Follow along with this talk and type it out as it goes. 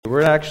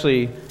We're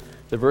actually,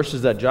 the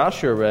verses that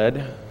Joshua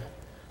read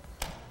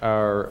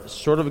are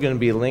sort of going to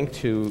be linked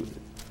to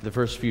the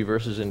first few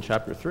verses in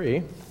chapter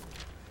 3.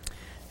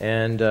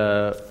 And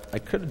I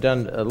could have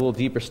done a little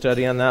deeper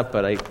study on that,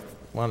 but I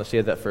want to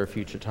save that for a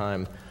future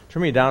time.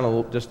 Turn me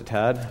down just a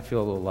tad. I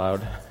feel a little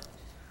loud.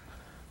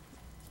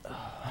 All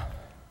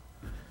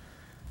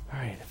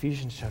right,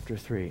 Ephesians chapter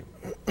 3.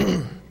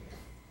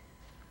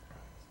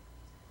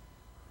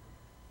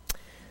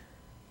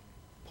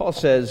 Paul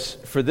says,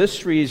 "For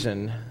this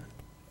reason,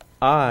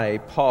 I,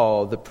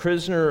 Paul, the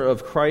prisoner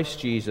of Christ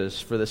Jesus,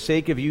 for the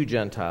sake of you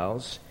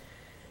Gentiles,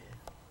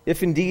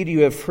 if indeed you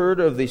have heard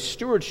of the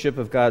stewardship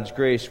of God's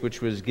grace which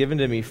was given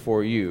to me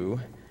for you,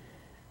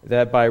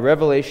 that by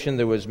revelation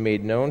there was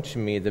made known to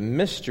me the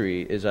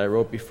mystery as I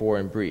wrote before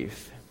in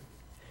brief.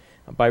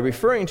 By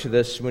referring to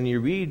this, when you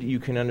read, you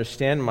can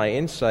understand my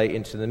insight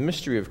into the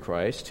mystery of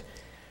Christ,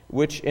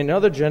 which in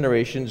other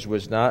generations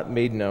was not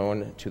made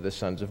known to the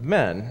sons of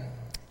men,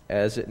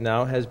 as it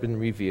now has been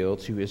revealed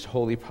to his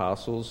holy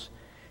apostles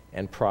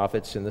and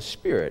prophets in the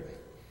Spirit.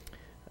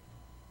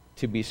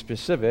 To be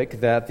specific,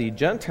 that the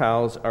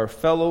Gentiles are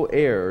fellow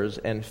heirs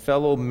and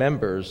fellow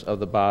members of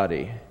the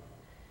body,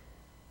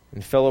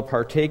 and fellow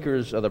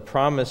partakers of the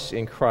promise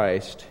in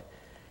Christ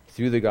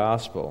through the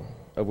gospel,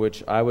 of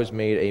which I was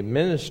made a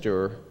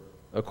minister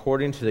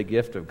according to the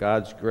gift of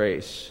God's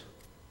grace,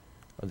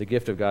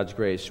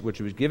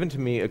 which was given to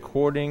me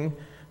according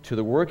to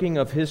the working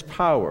of his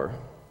power.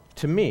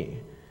 To me,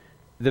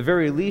 the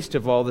very least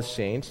of all the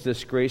saints,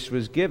 this grace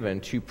was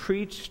given to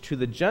preach to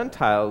the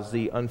Gentiles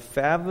the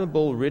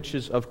unfathomable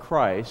riches of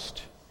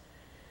Christ,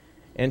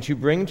 and to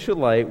bring to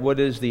light what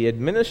is the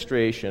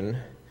administration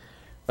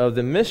of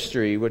the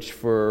mystery which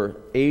for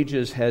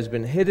ages has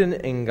been hidden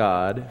in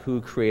God,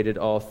 who created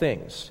all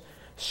things,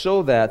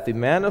 so that the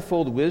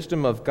manifold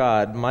wisdom of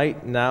God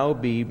might now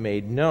be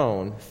made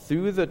known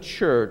through the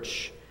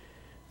church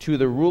to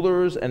the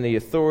rulers and the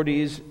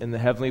authorities in the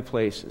heavenly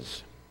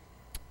places.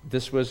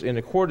 This was in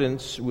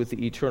accordance with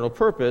the eternal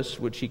purpose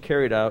which he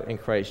carried out in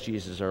Christ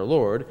Jesus our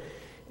Lord,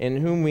 in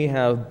whom we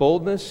have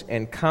boldness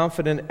and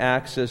confident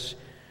access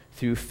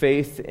through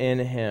faith in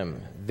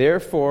him.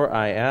 Therefore,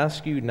 I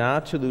ask you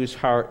not to lose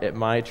heart at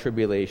my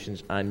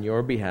tribulations on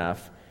your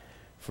behalf,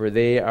 for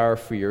they are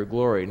for your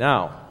glory."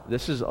 Now,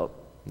 this is going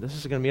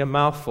to be a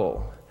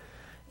mouthful.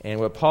 And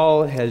what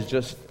Paul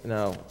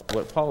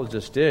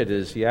just did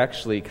is he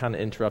actually kind of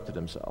interrupted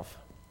himself.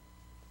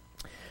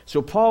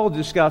 So Paul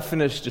just got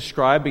finished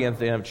describing at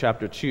the end of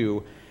chapter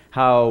 2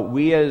 how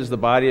we as the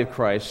body of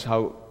Christ,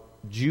 how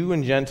Jew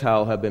and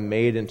Gentile have been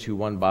made into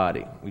one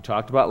body. We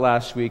talked about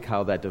last week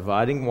how that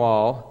dividing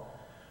wall,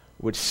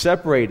 which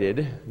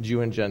separated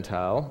Jew and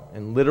Gentile,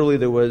 and literally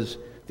there was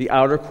the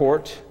outer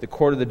court, the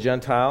court of the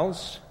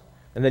Gentiles,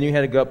 and then you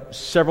had to go up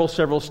several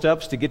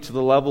steps to get to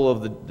the level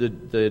of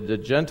the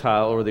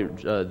Gentile, or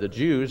the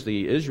Jews,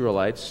 the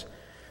Israelites.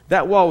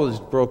 That wall was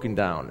broken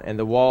down, and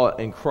the wall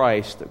in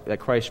Christ, that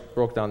Christ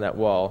broke down that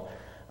wall,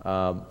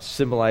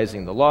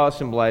 symbolizing the law,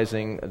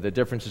 symbolizing the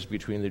differences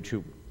between the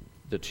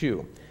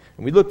two.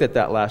 And we looked at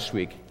that last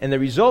week. And the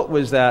result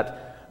was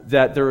that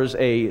there is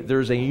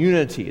a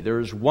unity,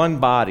 there is one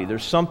body,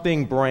 there's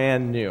something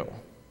brand new.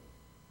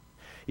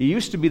 It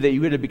used to be that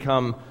you had to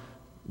become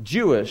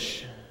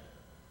Jewish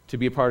to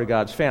be a part of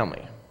God's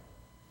family,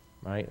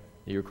 right?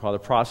 You were called a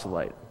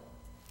proselyte.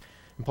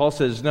 And Paul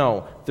says,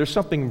 no, there's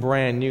something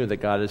brand new that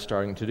God is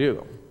starting to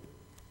do.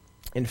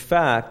 In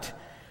fact,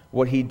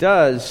 what he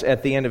does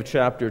at the end of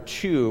chapter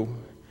 2,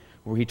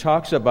 where he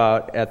talks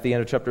about at the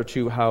end of chapter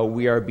 2 how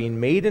we are being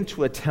made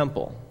into a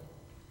temple.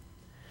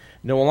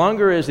 No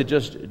longer is it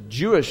just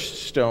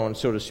Jewish stone,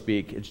 so to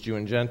speak, it's Jew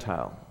and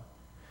Gentile.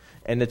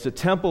 And it's a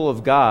temple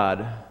of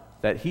God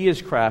that he is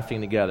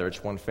crafting together.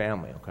 It's one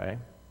family, okay?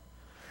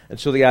 And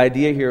so the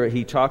idea here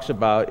he talks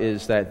about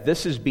is that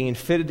this is being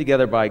fitted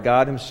together by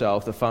God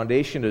himself. The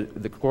foundation,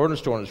 the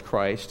cornerstone is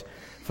Christ.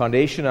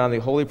 Foundation on the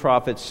holy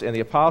prophets and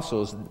the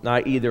apostles,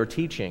 not either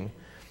teaching.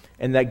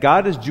 And that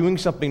God is doing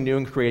something new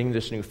and creating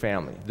this new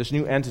family, this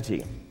new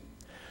entity.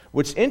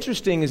 What's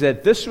interesting is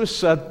that this was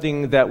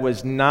something that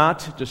was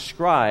not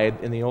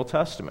described in the Old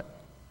Testament.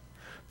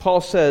 Paul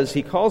says,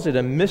 he calls it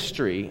a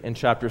mystery in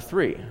chapter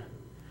 3.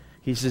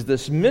 He says,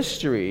 this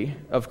mystery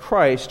of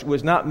Christ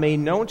was not made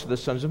known to the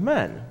sons of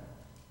men.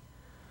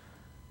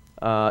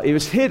 It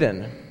was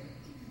hidden,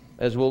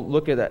 as we'll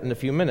look at that in a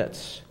few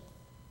minutes.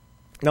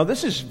 Now,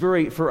 this is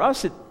for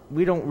us,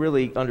 we don't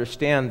really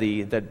understand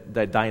the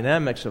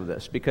dynamics of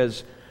this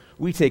because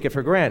we take it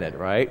for granted,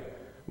 right?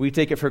 We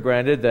take it for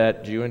granted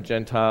that Jew and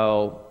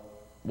Gentile,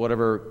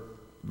 whatever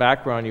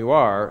background you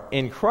are,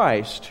 in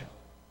Christ,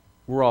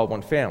 we're all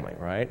one family,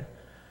 right?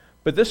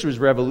 But this was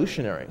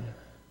revolutionary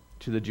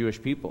to the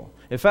Jewish people.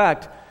 In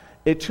fact,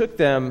 it took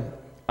them,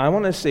 I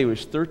want to say it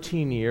was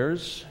 13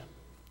 years.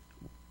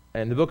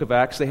 In the book of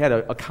Acts, they had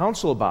a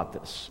council about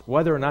this,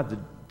 whether or not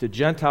the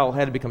Gentile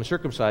had to become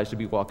circumcised to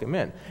be welcome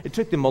in. It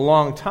took them a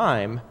long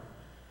time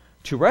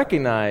to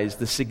recognize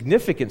the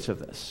significance of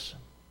this.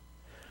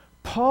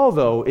 Paul,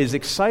 though, is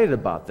excited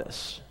about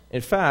this. In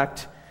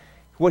fact,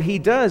 what he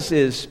does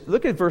is,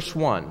 look at verse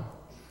 1.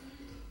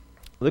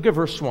 Look at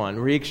verse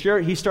 1,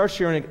 where he starts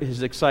sharing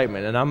his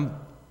excitement, and I'm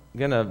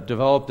going to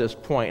develop this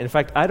point. In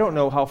fact, I don't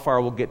know how far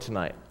we'll get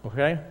tonight,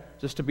 okay?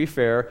 Just to be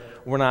fair,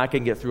 we're not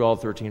going to get through all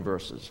 13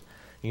 verses.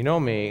 You know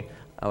me,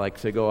 I like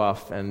to go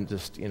off and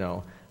just,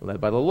 led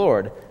by the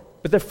Lord.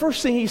 But the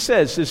first thing he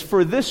says is,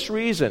 for this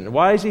reason.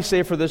 Why does he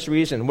say for this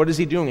reason? What is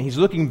he doing? He's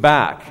looking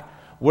back.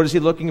 What is he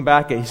looking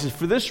back at? He says,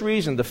 for this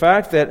reason, the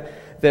fact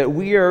that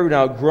we are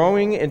now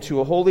growing into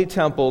a holy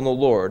temple in the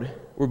Lord,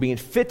 we're being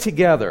fit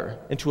together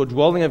into a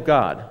dwelling of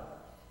God.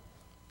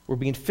 We're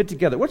being fit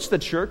together. What's the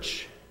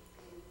church?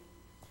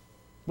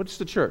 What's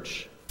the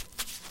church?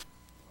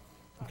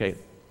 Okay.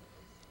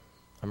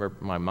 I remember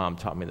my mom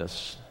taught me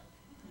this.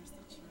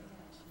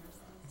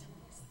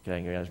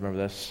 Okay, you guys remember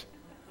this?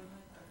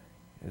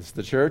 It's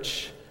the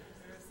church.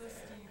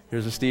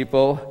 Here's a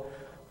steeple.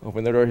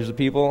 Open the door, here's the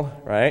people,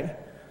 right?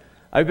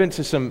 I've been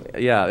to some,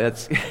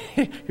 that's,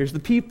 here's the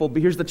people,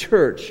 but here's the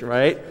church,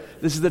 right?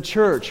 This is the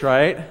church,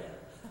 right?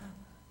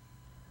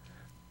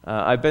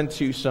 I've been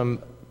to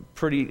some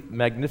pretty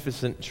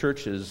magnificent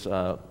churches.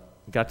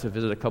 Got to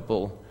visit a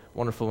couple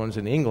wonderful ones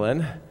in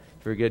England.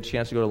 If you get a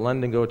chance to go to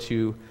London, go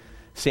to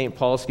St.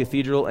 Paul's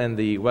Cathedral and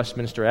the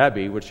Westminster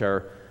Abbey, which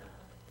are,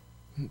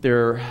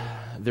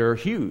 they're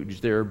huge,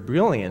 they're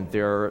brilliant,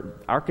 they're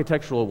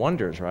architectural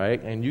wonders,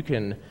 right? And you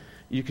can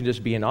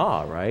just be in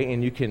awe, right?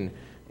 And you can...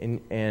 And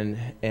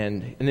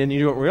then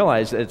you don't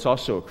realize that it's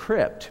also a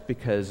crypt,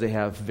 because they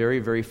have very,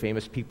 very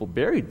famous people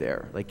buried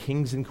there, like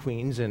kings and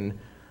queens, and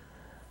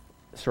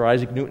Sir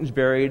Isaac Newton's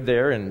buried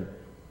there, and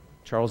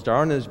Charles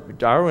Darwin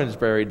is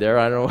buried there.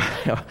 I don't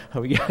know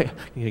how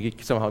we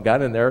somehow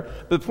got in there.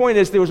 But the point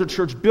is, those are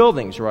church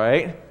buildings,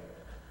 right?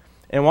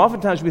 And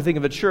oftentimes we think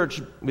of a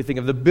church, we think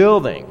of the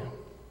building.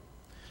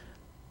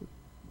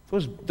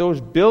 Those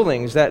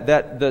buildings,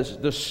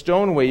 the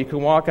stoneway you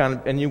can walk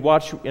on, and you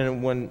watch,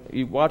 and when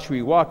you watch where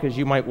you walk, because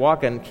you might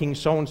walk on King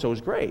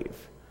so-and-so's grave.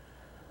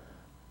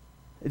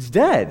 It's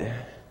dead.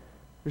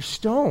 They're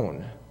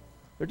stone.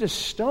 They're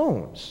just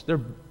stones. They're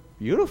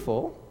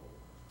beautiful.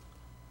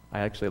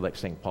 I actually like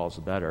St. Paul's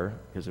better,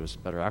 because it was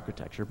better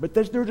architecture. But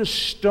they're just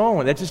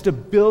stone. That's just a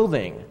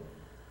building.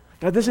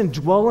 God doesn't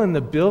dwell in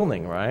the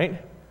building,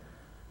 right?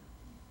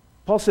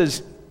 Paul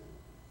says,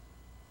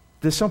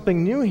 there's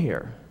something new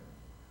here.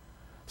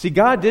 See,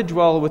 God did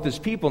dwell with his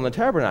people in the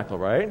tabernacle,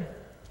 right?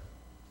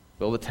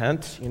 Build a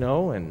tent,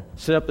 and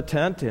set up a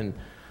tent,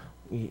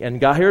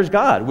 and God, here's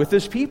God with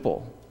his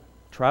people,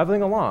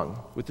 traveling along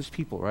with his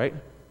people, right?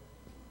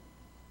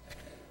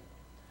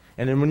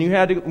 And then when you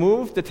had to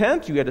move the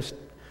tent, you had to,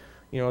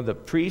 the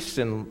priests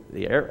and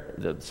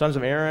the sons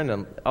of Aaron,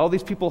 and all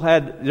these people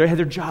had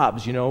their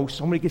jobs,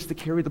 Somebody gets to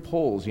carry the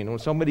poles,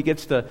 somebody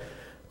gets to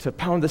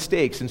pound the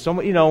stakes, and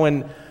somebody,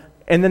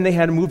 and then they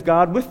had to move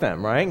God with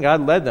them, right? And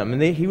God led them.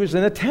 And he was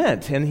in a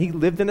tent, and he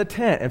lived in a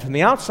tent. And from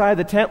the outside,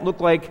 the tent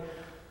looked like,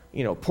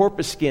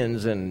 porpoise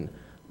skins and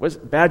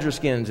badger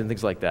skins and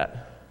things like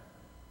that.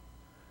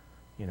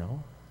 He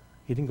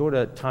didn't go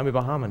to Tommy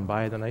Bahama and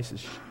buy the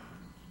nicest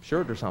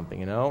shirt or something,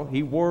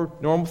 He wore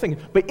normal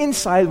things. But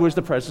inside was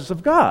the presence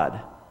of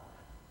God.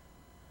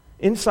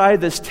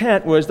 Inside this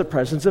tent was the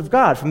presence of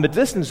God. From the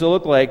distance, it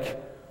looked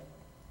like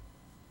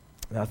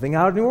nothing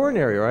out of the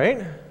ordinary,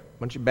 right?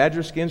 Bunch of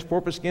badger skins,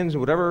 porpoise skins,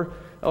 and whatever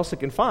else it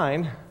can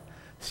find.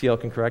 CL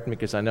can correct me,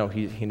 because I know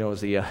he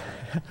knows the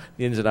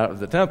ins and outs of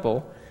the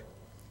temple.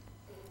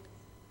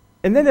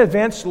 And then it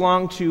advanced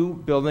along to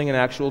building an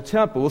actual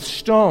temple with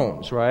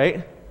stones,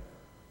 right?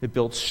 They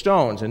built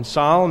stones. And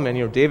Solomon,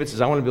 David says,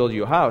 I want to build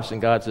you a house.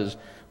 And God says,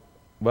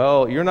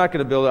 well, you're not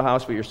going to build a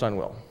house, but your son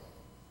will.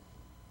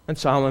 And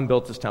Solomon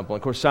built this temple.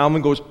 And of course,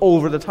 Solomon goes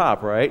over the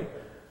top, right?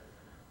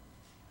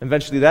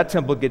 Eventually, that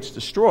temple gets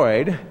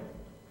destroyed.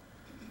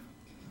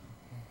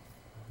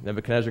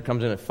 Nebuchadnezzar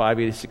comes in at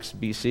 586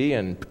 BC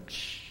and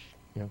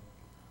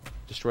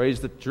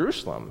destroys the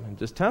Jerusalem and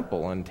this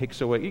temple and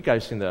takes away. You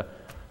guys seen the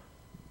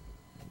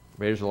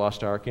Raiders of the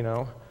Lost Ark?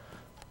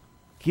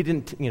 He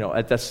didn't.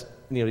 That's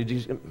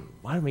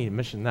why do we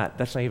mention that?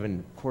 That's not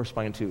even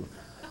corresponding to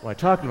what I'm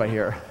talking about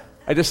here.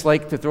 I just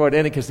like to throw it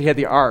in because they had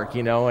the ark,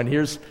 And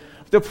here's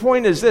the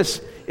point: is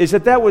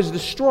that was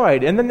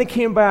destroyed, and then they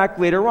came back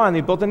later on.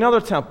 They built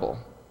another temple.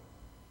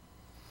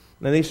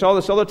 And they saw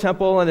this other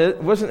temple, and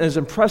it wasn't as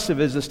impressive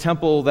as this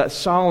temple that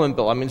Solomon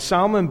built.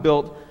 Solomon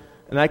built,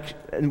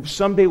 and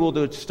someday we'll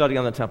do a study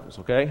on the temples,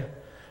 okay?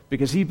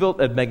 Because he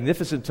built a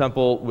magnificent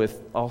temple with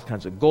all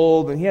kinds of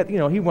gold, and he had,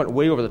 he went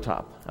way over the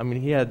top.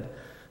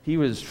 He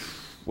was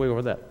way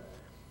over that.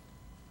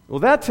 Well,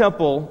 that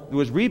temple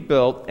was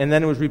rebuilt, and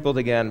then it was rebuilt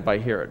again by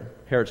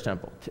Herod's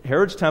temple.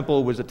 Herod's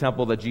temple was a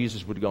temple that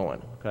Jesus would go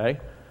in, okay?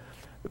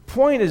 The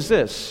point is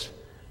this,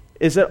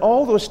 is that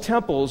all those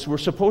temples were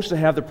supposed to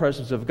have the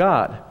presence of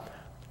God.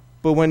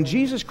 But when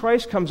Jesus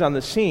Christ comes on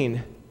the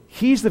scene,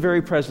 he's the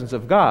very presence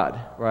of God,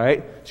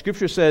 right?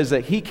 Scripture says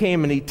that he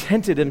came and he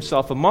tented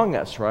himself among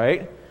us, right?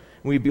 And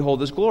we behold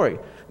his glory.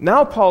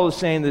 Now Paul is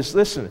saying this,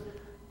 listen,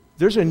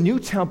 there's a new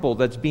temple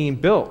that's being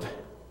built.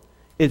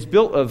 It's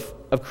built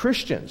of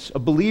Christians,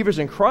 of believers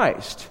in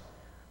Christ.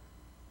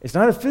 It's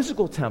not a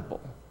physical temple.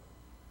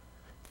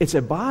 It's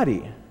a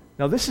body.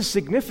 Now, this is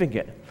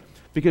significant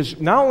because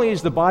not only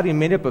is the body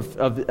made up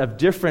of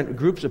different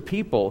groups of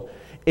people,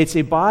 it's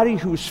a body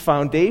whose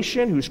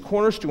foundation, whose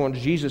cornerstone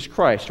is Jesus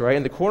Christ, right?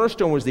 And the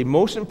cornerstone was the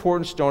most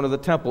important stone of the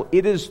temple.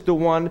 It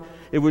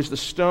was the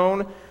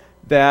stone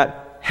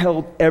that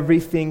held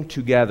everything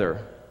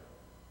together.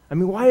 I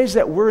mean, why is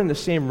that we're in the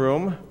same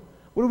room?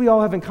 What do we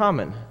all have in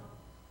common?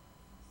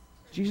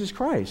 Jesus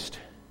Christ.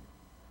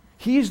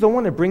 He's the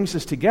one that brings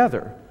us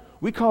together.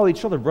 We call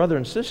each other brother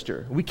and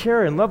sister. We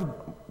care and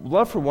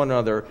love for one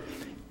another,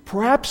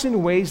 perhaps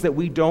in ways that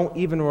we don't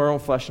even in our own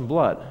flesh and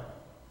blood.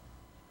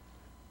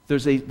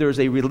 There's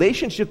a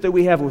relationship that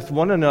we have with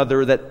one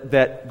another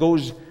that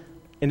goes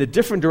in a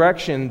different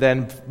direction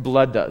than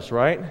blood does,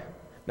 right?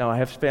 Now, I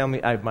have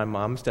family. I have my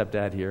mom,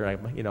 stepdad here.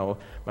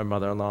 My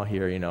mother-in-law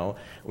here.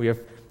 We have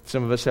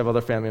some of us have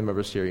other family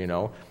members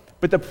here.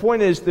 But the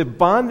point is, the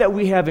bond that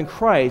we have in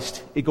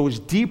Christ, it goes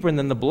deeper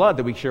than the blood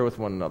that we share with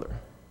one another.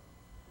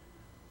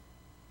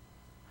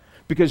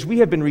 Because we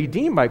have been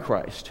redeemed by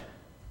Christ.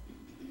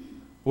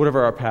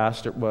 Whatever our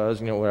past it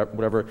was,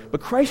 whatever. But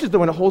Christ is the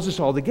one that holds us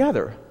all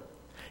together.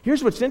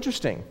 Here's what's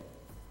interesting.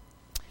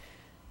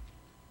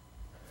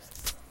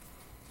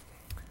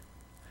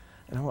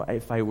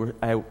 I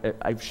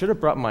should have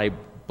brought my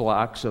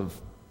blocks of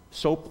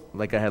soap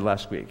like I had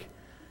last week.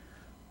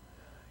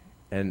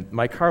 And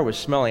my car was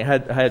smelling.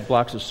 I had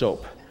blocks of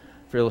soap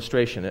for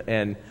illustration.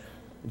 And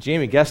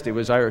Jamie guessed it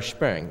was Irish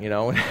Spring,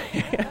 I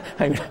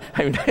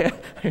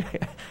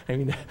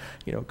mean,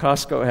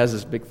 Costco has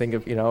this big thing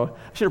of, I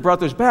should have brought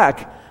those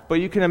back.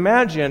 But you can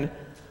imagine,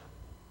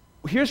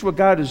 here's what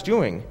God is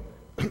doing.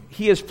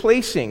 He is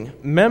placing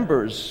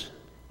members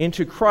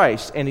into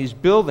Christ, and He's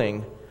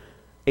building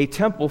a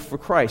temple for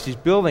Christ. He's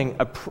building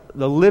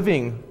the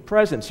living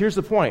presence. Here's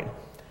the point.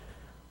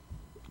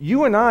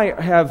 You and I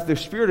have the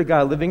Spirit of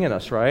God living in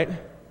us, right?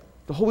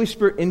 The Holy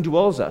Spirit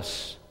indwells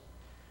us.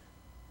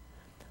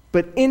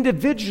 But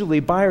individually,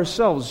 by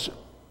ourselves,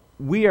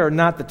 we are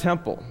not the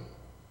temple.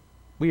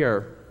 We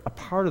are a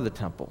part of the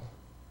temple.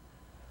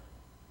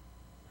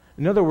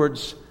 In other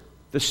words,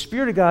 the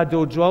Spirit of God,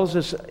 though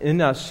dwells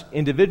in us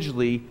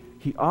individually,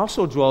 He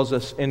also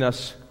dwells in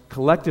us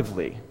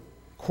collectively,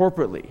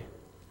 corporately.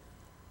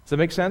 Does that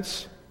make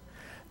sense?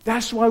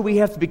 That's why we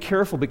have to be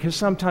careful, because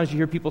sometimes you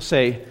hear people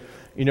say,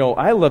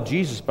 I love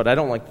Jesus, but I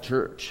don't like the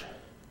church.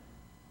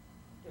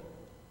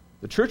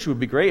 The church would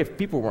be great if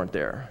people weren't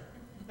there.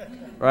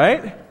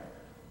 Right?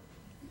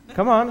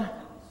 Come on.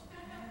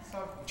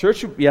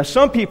 Church,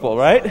 some people,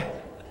 right?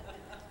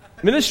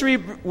 Ministry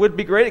would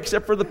be great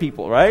except for the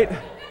people, right?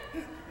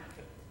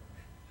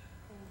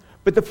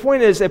 But the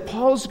point is that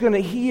Paul's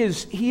he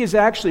is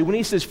actually, when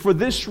he says, for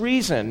this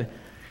reason,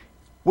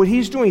 what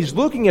he's doing, he's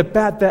looking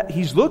back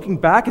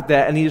at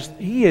that, and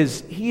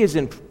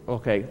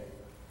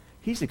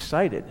he's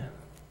excited.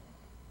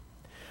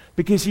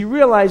 Because he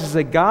realizes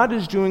that God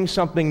is doing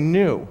something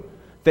new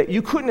that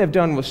you couldn't have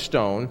done with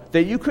stone,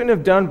 that you couldn't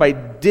have done by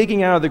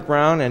digging out of the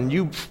ground and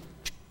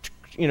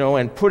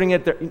and putting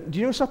it there. Do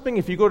you know something?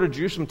 If you go to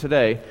Jerusalem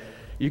today,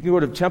 you can go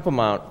to Temple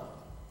Mount,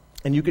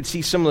 and you could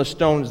see some of the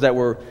stones that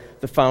were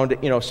that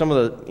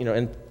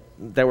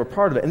were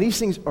part of it. And these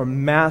things are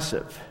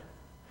massive.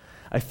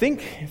 I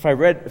think if I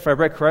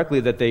read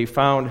correctly that they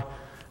found,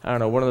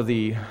 one of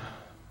the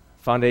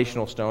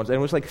foundational stones, and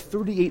it was like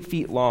 38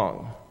 feet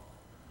long.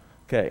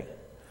 Okay.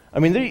 I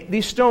mean,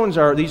 these stones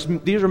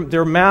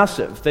they're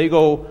massive. They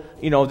go,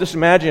 just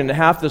imagine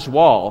half this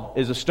wall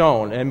is a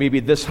stone and maybe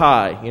this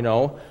high,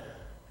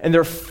 and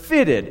they're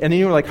fitted. And then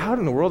you're like, how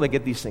in the world did they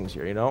get these things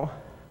here,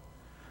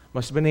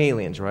 Must have been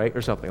aliens, right?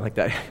 Or something like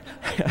that.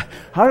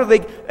 How do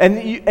they,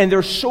 and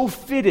they're so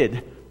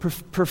fitted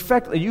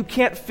perfectly. You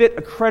can't fit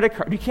a credit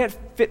card. You can't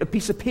fit a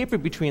piece of paper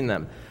between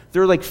them.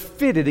 They're like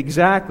fitted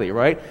exactly,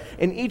 right?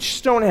 And each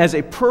stone has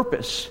a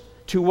purpose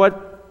to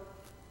what,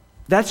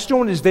 that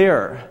stone is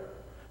there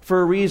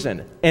for a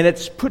reason. And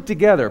it's put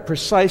together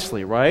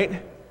precisely,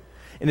 right?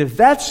 And if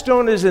that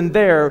stone isn't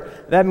there,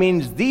 that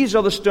means these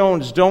other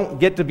stones don't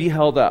get to be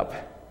held up.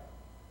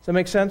 Does that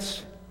make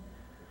sense?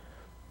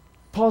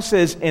 Paul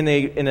says, in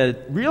a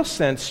real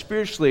sense,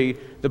 spiritually,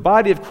 the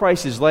body of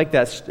Christ is like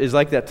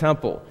that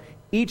temple.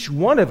 Each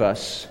one of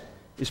us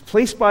is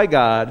placed by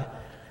God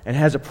and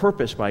has a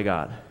purpose by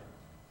God.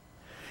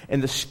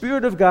 And the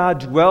Spirit of God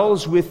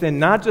dwells within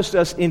not just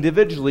us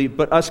individually,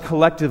 but us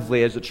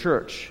collectively as a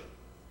church.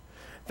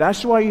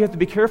 That's why you have to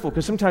be careful,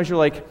 because sometimes you're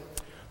like,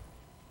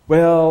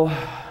 well,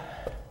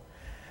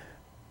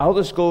 I'll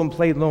just go and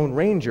play Lone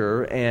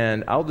Ranger,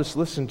 and I'll just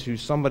listen to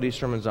somebody's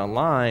sermons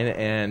online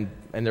and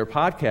their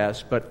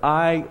podcasts, but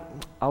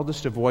I'll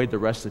just avoid the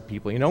rest of the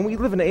people. We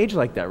live in an age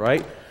like that,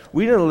 right?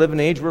 We don't live in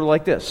an age where we're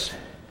like this.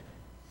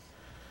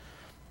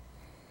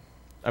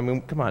 I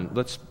mean, come on,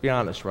 let's be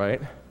honest,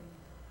 right?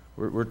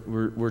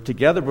 We're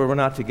together, but we're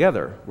not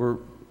together.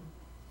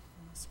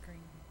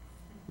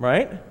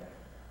 Right?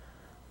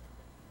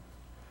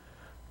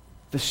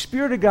 The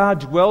Spirit of God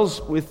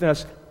dwells within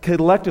us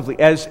collectively,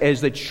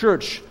 as the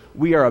church,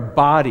 we are a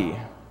body.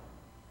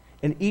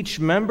 And each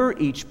member,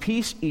 each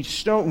piece, each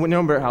stone,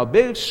 no matter how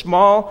big,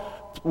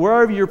 small,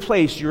 wherever you're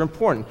placed, you're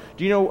important.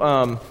 Do you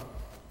know,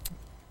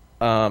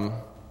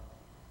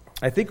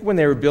 I think when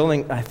they were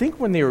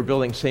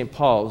building St.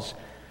 Paul's,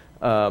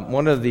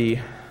 one of the,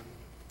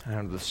 I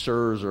don't know, the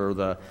sirs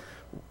or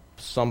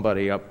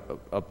somebody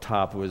up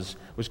top was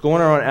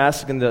going around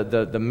asking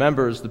the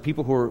members, the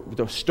people who are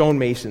the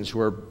stonemasons who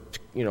are,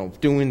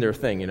 doing their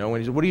thing, and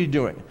he said, "What are you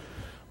doing?"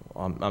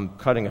 I'm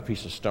cutting a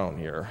piece of stone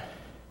here.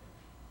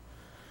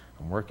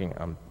 I'm working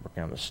on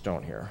the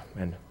stone here.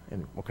 And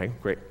okay,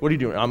 great. What are you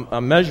doing?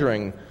 I'm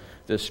measuring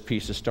this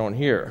piece of stone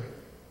here.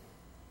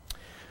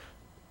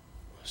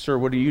 "Sir,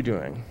 what are you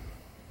doing?"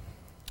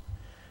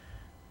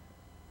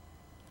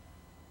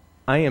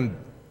 "I am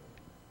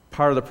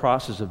part of the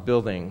process of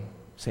building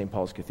St.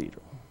 Paul's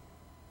Cathedral."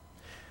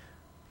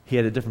 He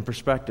had a different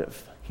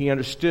perspective. He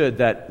understood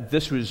that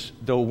this was,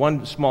 though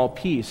one small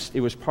piece, it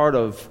was part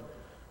of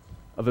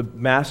a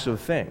massive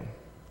thing.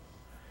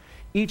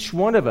 Each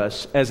one of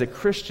us as a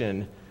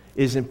Christian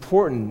is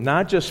important,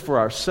 not just for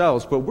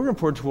ourselves, but we're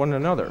important to one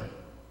another.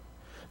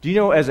 Do you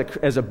know, as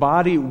a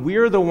body,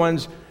 we're the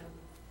ones,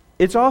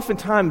 it's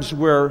oftentimes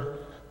where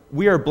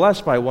we are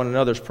blessed by one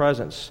another's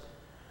presence.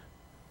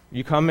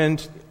 You come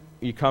into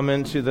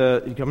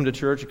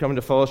church, you come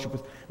into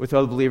fellowship with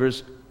other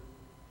believers,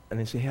 and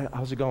they say, "Hey,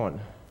 how's it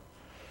going?"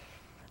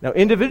 Now,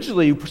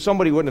 individually,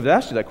 somebody wouldn't have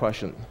asked you that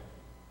question.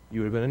 You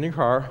would have been in your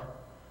car,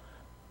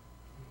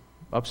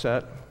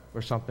 upset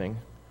or something.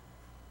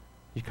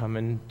 You come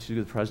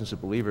into the presence of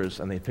believers,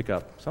 and they pick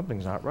up,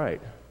 something's not right.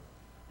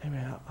 "Hey,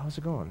 man, how's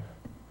it going?"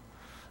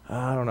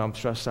 "I don't know, I'm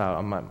stressed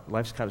out.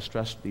 Life's kind of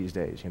stressed these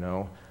days,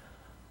 "Oh,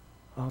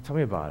 tell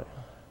me about it.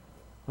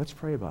 Let's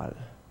pray about it.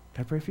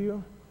 Can I pray for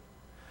you?"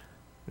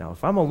 Now,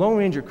 if I'm a Lone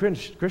Ranger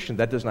Christian,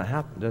 that does not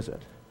happen, does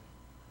it?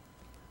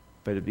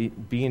 But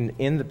being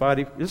in the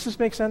body, does this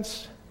make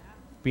sense?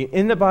 Being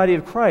in the body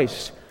of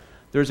Christ,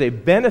 there's a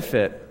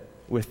benefit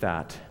with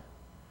that,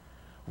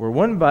 where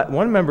one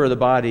member of the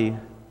body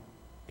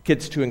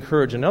gets to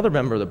encourage another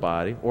member of the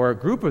body, or a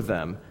group of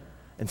them,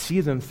 and see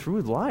them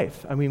through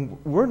life. I mean,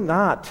 we're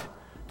not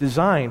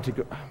designed to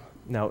go.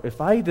 Now,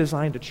 if I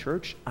designed a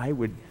church, I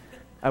would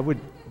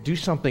do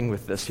something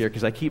with this here,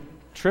 because I keep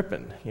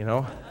tripping,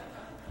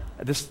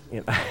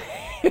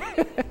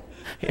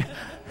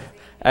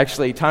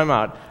 Actually, time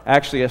out.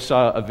 Actually, I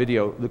saw a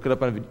video, look it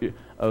up on a video,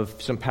 of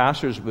some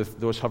pastors with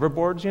those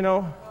hoverboards, You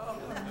know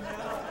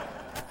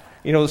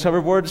those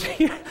hoverboards?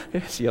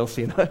 Yes, you'll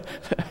see. I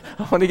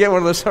want to get one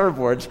of those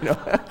hoverboards,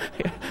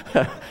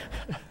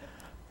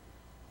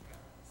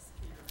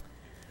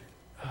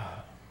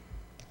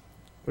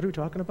 What are we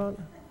talking about?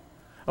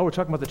 Oh, we're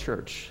talking about the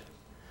church.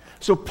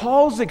 So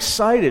Paul's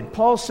excited.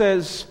 Paul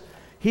says,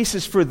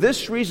 for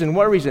this reason,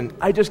 what reason?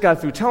 I just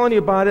got through telling you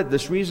about it.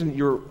 This reason,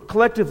 you're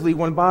collectively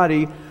one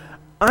body.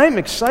 I'm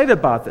excited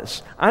about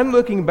this. I'm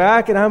looking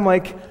back and I'm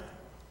like,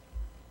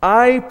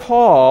 I,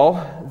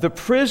 Paul, the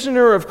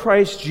prisoner of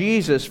Christ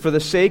Jesus, for the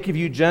sake of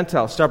you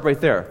Gentiles. Stop right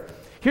there.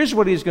 Here's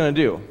what he's going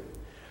to do.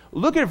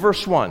 Look at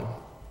verse 1.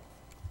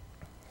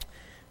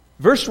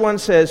 Verse 1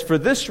 says, for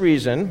this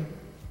reason.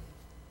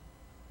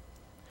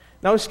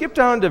 Now skip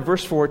down to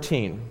verse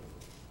 14.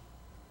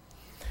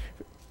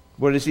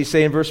 What does he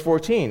say in verse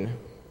 14?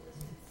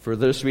 For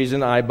this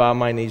reason I bow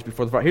my knees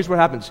before the Father. Here's what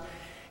happens.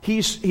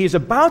 He's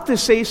about to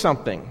say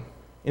something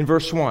in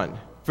verse 1.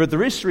 For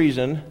this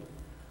reason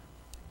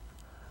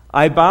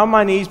I bow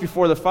my knees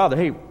before the Father.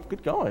 Hey,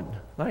 good going.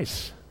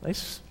 Nice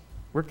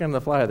working on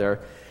the fly there.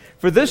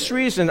 For this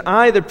reason,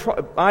 I,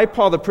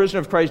 Paul, the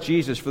prisoner of Christ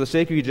Jesus, for the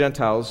sake of you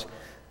Gentiles,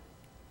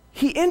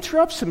 he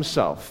interrupts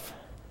himself.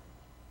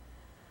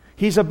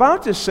 He's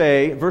about to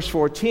say, verse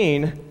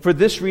 14, for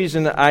this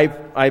reason,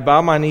 I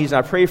bow my knees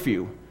and I pray for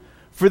you.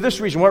 For this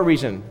reason, what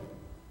reason?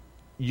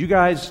 You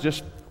guys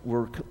just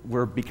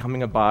were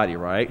becoming a body,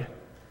 right?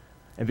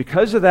 And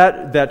because of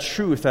that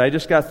truth that I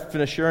just got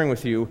finished sharing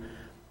with you,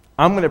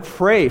 I'm going to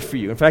pray for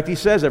you. In fact, he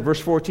says at verse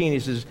 14, he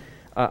says,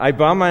 I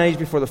bow my knees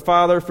before the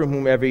Father, from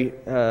whom every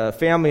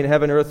family in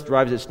heaven and earth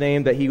derives its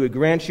name, that he would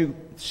grant you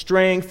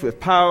strength with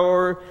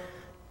power,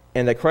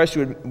 and that Christ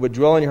would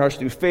dwell in your hearts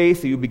through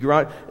faith,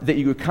 that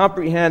you would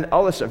comprehend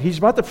all this stuff. He's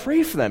about to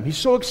pray for them. He's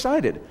so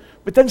excited.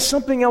 But then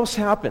something else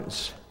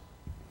happens.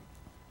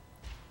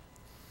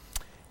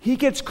 He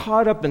gets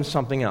caught up in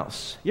something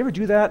else. You ever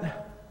do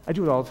that? I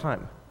do it all the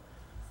time.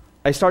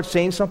 I start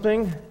saying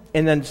something,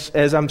 and then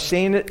as I'm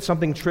saying it,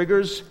 something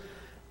triggers,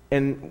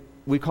 and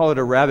we call it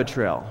a rabbit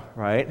trail,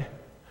 right?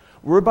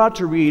 We're about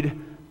to read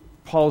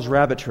Paul's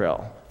rabbit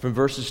trail from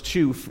verses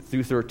 2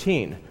 through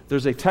 13.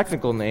 There's a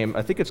technical name.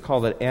 I think it's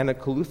called an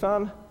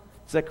anakoluthon.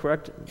 Is that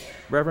correct,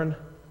 Reverend?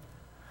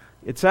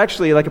 It's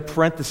actually like a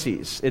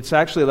parenthesis. It's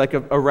actually like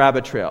a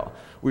rabbit trail,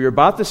 where you're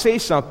about to say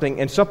something,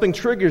 and something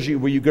triggers you,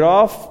 where you get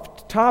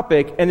off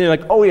topic, and you're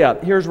like, oh yeah,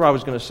 here's what I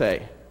was going to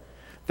say.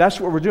 That's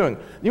what we're doing.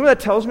 You know what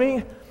that tells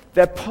me?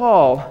 That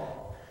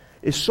Paul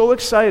is so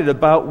excited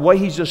about what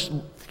he's just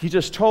He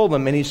just told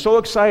them, and he's so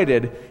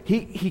excited,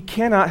 he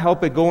cannot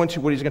help but go into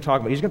what he's going to talk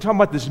about. He's going to talk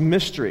about this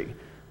mystery.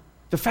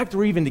 The fact that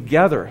we're even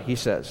together, he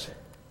says.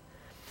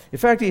 In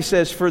fact, he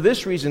says, for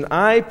this reason,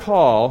 I,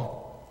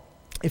 Paul,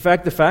 in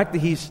fact, the fact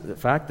he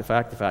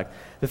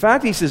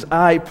says,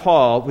 I,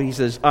 Paul, when he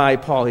says, I,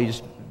 Paul,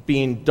 he's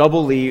being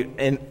doubly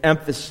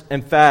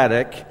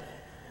emphatic,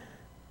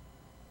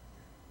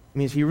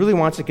 means he really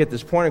wants to get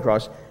this point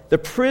across. The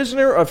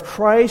prisoner of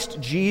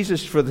Christ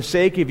Jesus for the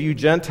sake of you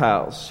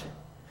Gentiles.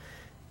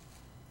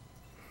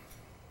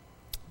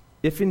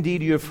 If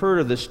indeed you have heard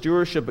of the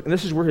stewardship, and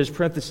this is where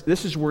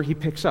this is where he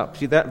picks up.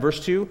 See that,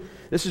 verse 2?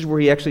 This is where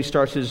he actually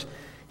starts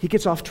he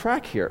gets off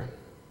track here.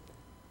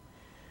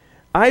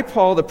 I,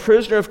 Paul, the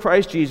prisoner of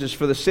Christ Jesus,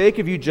 for the sake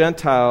of you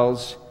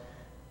Gentiles,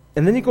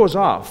 and then he goes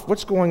off.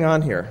 What's going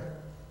on here?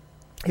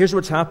 Here's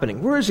what's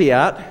happening. Where is he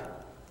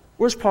at?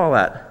 Where's Paul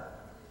at?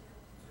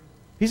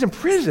 He's in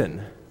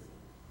prison.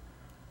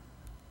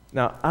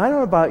 Now, I don't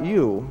know about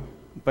you,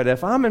 but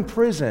if I'm in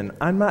prison,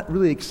 I'm not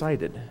really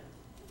excited.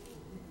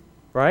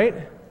 Right?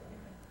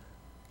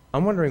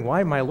 I'm wondering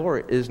why my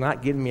Lord is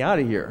not getting me out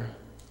of here.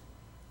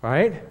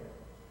 Right?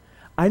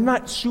 I'm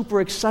not super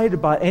excited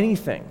about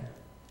anything.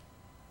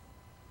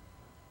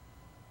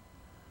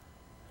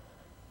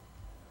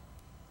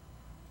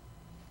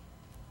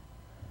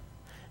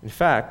 In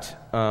fact,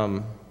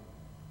 the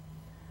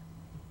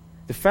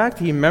fact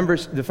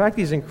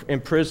he's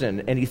in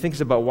prison, and he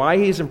thinks about why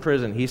he's in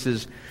prison, he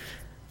says,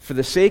 for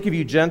the sake of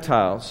you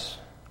Gentiles,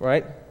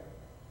 right?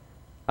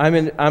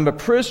 I'm a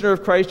prisoner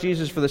of Christ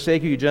Jesus for the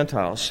sake of you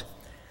Gentiles.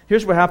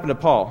 Here's what happened to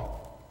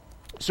Paul.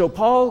 So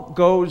Paul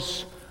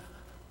goes,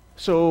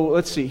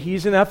 let's see,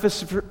 he's in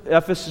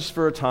Ephesus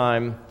for a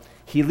time.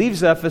 He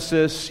leaves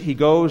Ephesus, he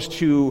goes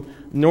to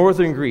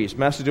northern Greece,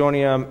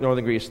 Macedonia,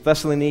 northern Greece,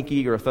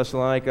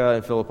 Thessalonica,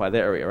 and Philippi, that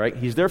area, right?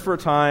 He's there for a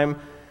time.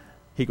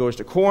 He goes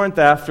to Corinth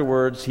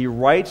afterwards. He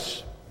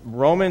writes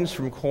Romans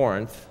from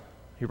Corinth.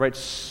 He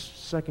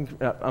writes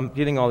I'm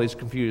getting all these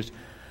confused.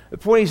 The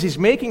point is he's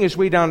making his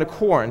way down to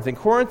Corinth, and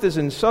Corinth is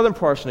in southern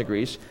portion of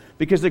Greece,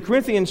 because the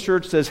Corinthian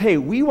church says, hey,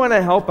 we want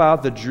to help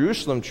out the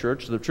Jerusalem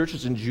church, the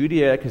churches in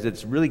Judea, because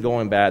it's really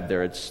going bad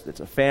there. It's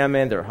a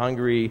famine, they're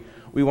hungry.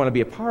 We want to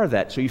be a part of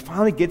that. So he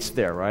finally gets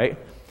there, right?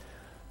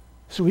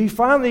 So he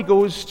finally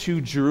goes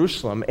to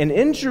Jerusalem, and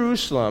in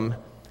Jerusalem,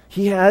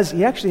 he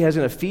actually has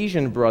an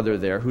Ephesian brother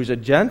there who's a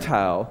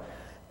Gentile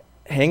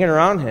hanging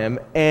around him,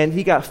 and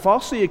he got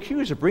falsely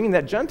accused of bringing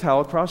that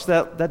Gentile across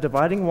that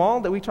dividing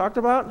wall that we talked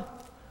about.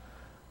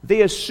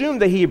 They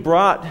assumed that he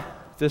brought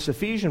this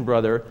Ephesian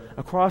brother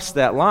across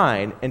that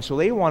line, and so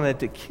they wanted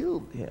to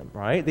kill him,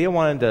 right? They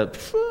wanted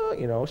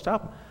to,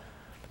 stop him.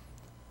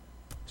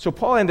 So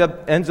Paul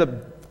ends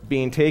up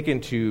being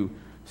taken to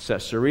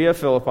Caesarea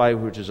Philippi,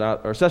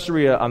 or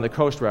Caesarea on the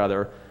coast,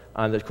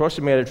 on the coast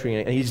of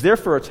Mediterranean, and he's there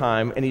for a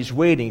time, and he's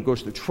waiting. He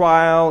goes through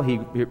trial, he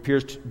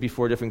appears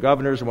before different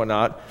governors and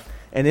whatnot,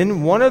 and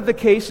in one of the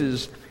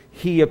cases,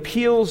 he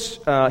appeals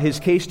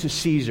his case to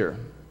Caesar.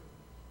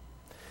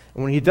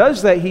 And when he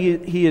does that,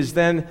 he is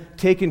then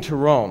taken to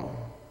Rome.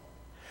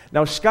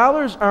 Now,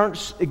 scholars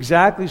aren't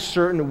exactly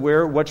certain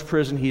which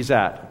prison he's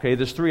at. Okay,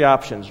 there's three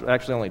options,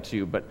 actually only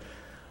two, but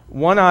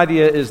one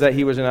idea is that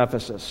he was in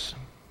Ephesus.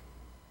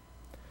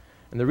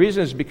 And the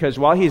reason is because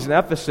while he's in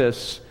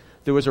Ephesus,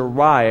 there was a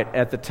riot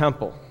at the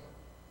temple.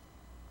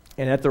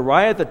 And at the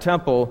riot at the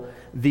temple,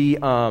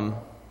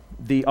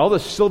 all the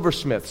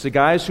silversmiths, the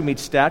guys who made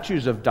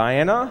statues of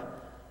Diana,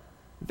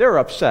 they're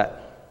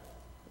upset.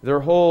 Their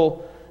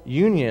whole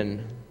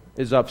union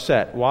is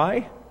upset.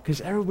 Why? Because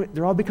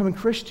they're all becoming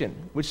Christian,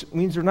 which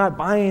means they're not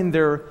buying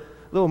their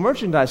little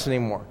merchandise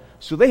anymore.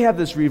 So they have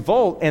this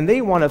revolt, and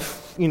they want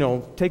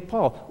to, take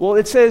Paul. Well,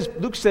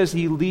 Luke says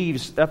he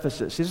leaves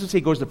Ephesus. He doesn't say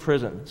he goes to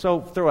prison.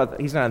 So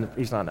he's not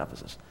in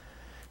Ephesus.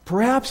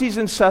 Perhaps he's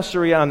in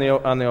Caesarea on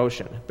the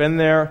ocean. Been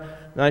there,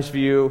 nice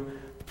view.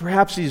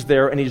 Perhaps he's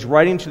there, and he's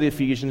writing to the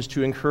Ephesians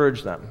to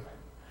encourage them.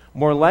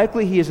 More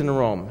likely, he is in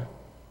Rome.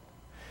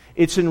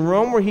 It's in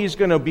Rome where he's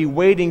going to be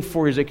waiting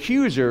for his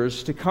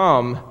accusers to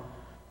come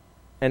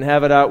and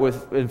have it out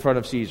in front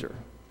of Caesar.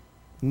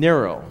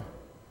 Nero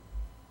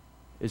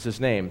is his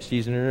name,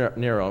 Caesar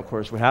Nero. Of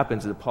course, what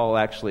happens is that Paul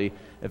actually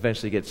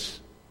eventually gets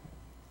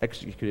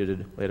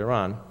executed later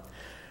on.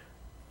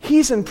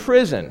 He's in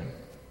prison.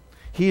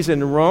 He's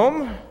in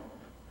Rome.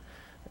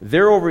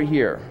 They're over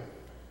here.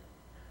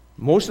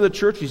 Most of the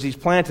churches he's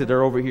planted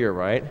are over here,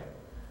 right?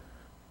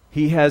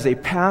 He has a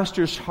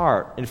pastor's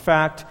heart. In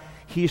fact,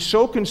 he's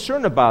so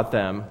concerned about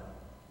them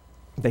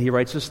that he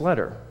writes this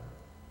letter.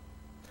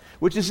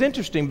 Which is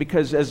interesting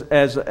because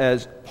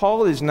as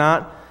Paul is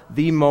not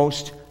the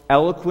most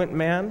eloquent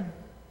man,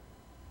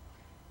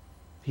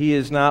 he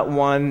is not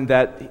one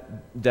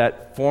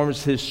that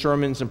forms his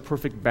sermons in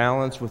perfect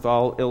balance with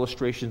all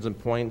illustrations and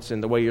points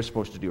and the way you're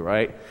supposed to do,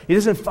 right? He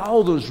doesn't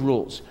follow those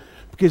rules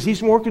because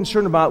he's more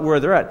concerned about where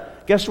they're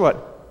at. Guess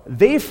what?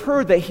 They've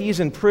heard that he's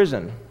in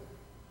prison.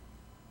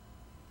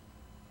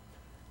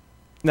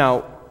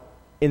 Now,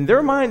 in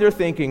their mind, they're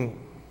thinking,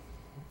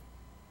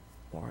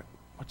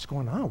 what's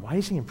going on? Why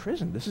is he in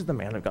prison? This is the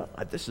man of God.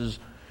 This is,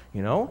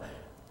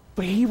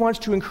 But he wants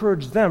to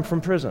encourage them from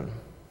prison.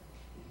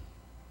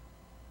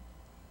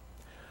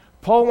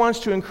 Paul wants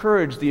to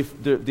encourage the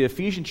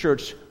Ephesian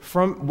church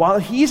while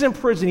he's in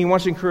prison, he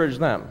wants to encourage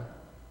them.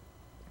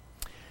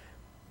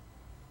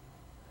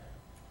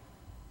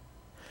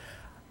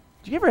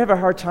 Do you ever have a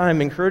hard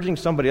time encouraging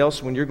somebody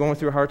else when you're going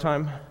through a hard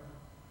time?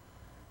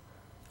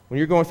 When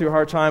you're going through a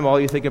hard time, all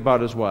you think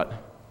about is what?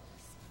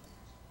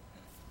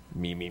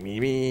 Me, me, me,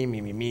 me,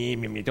 me, me, me,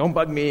 me, me. Don't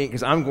bug me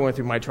because I'm going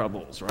through my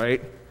troubles,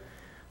 right?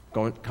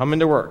 Coming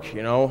to work,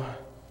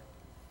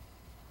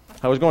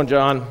 How's it going,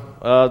 John?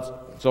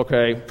 It's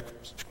okay.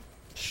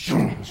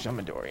 Shut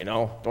my door,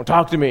 Don't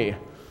talk to me,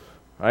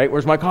 right?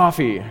 Where's my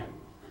coffee?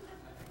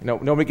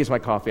 Nobody gets my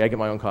coffee. I get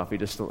my own coffee.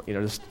 Just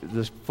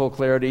full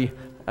clarity.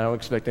 I don't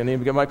expect anyone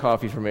to get my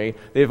coffee for me.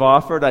 They've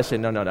offered. I say,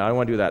 no, I don't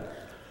want to do that.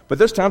 But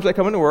there's times I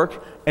come into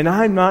work, and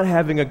I'm not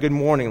having a good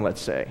morning,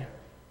 let's say.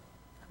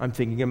 I'm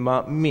thinking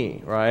about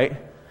me, right?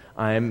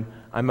 I'm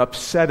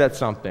upset at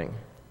something.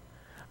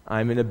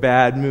 I'm in a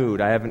bad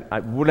mood.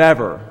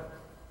 Whatever.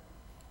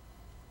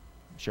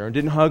 Sharon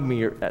didn't hug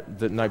me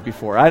the night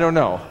before. I don't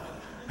know.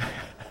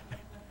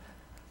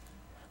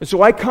 And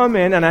so I come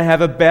in and I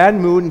have a bad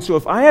mood. And so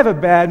if I have a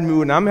bad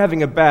mood and I'm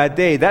having a bad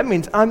day, that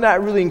means I'm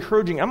not really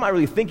encouraging. I'm not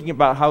really thinking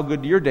about how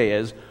good your day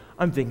is.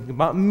 I'm thinking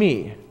about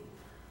me.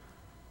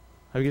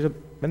 Have you guys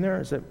been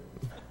there?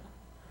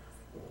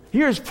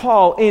 Here's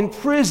Paul in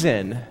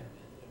prison.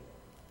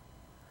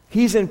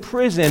 He's in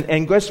prison,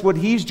 and guess what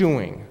he's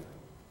doing?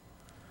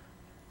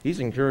 He's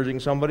encouraging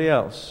somebody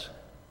else.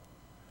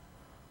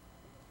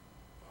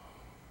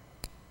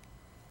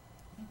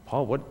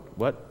 Paul,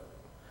 what?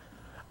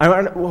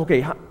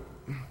 Okay,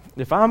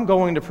 if I'm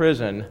going to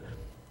prison,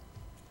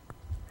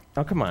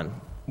 now come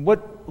on.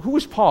 Who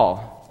is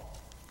Paul?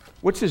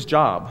 What's his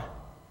job?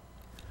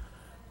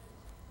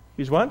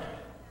 He's what?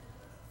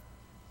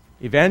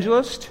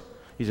 Evangelist?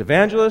 He's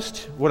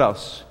evangelist. What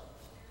else?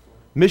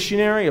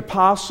 Missionary,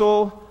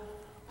 apostle.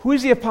 Who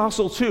is the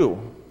apostle to?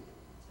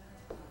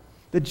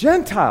 The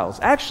Gentiles.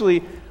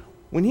 Actually,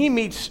 when he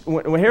meets,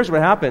 here's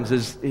what happens: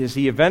 is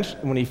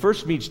when he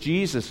first meets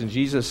Jesus, and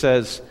Jesus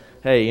says,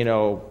 "Hey,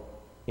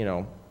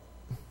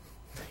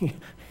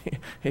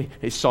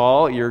 hey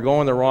Saul, you're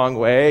going the wrong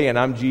way, and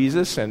I'm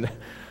Jesus, and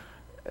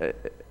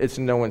it's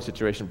a no-win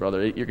situation,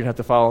 brother. You're going to have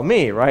to follow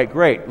me, right?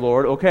 Great,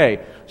 Lord,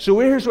 okay." So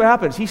here's what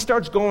happens. He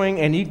starts going,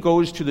 and he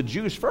goes to the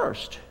Jews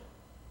first.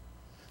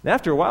 And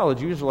after a while, the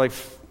Jews are like,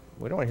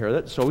 "We don't want to hear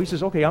that." So he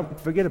says, "Okay,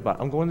 forget about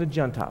it. I'm going to the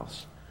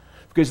Gentiles."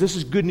 Because this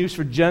is good news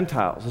for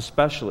Gentiles,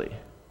 especially.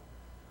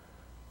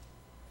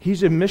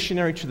 He's a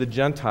missionary to the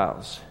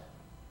Gentiles.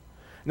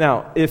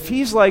 Now, if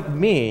he's like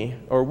me,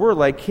 or we're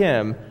like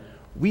him,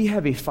 we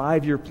have a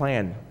 5-year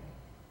plan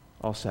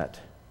all set,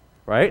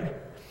 right?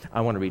 I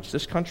want to reach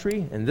this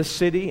country, and this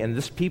city, and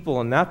this people,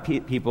 and that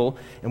people,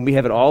 and we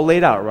have it all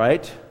laid out,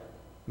 right?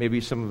 Maybe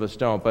some of us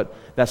don't, but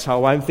that's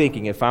how I'm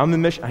thinking. If I'm the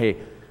mission, hey,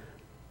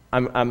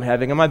 I'm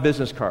having on my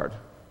business card.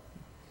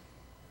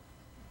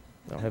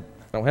 I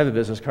don't have a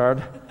business card.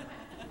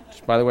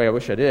 Which, by the way, I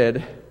wish I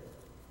did.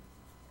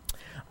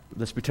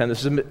 Let's pretend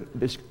this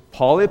is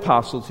Paul the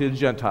Apostle to the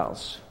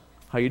Gentiles.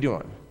 How you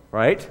doing?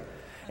 Right?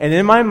 And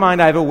in my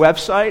mind, I have a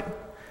website.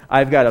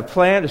 I've got a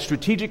plan, a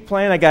strategic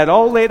plan. I got it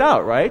all laid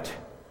out, right?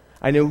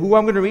 I know who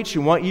I'm going to reach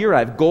in what year. I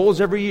have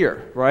goals every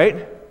year, right?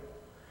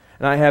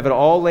 And I have it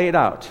all laid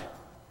out.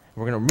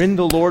 We're going to win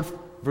the Lord.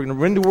 We're going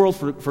to win the world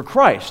for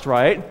Christ,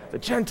 right? The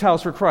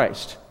Gentiles for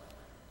Christ.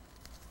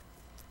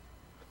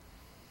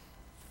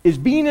 Is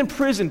being in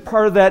prison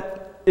part of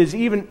that? Is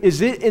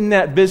it in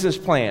that business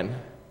plan?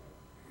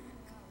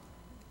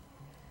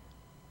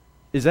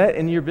 Is that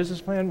in your business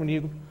plan when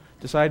you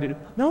decide to?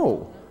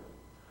 No.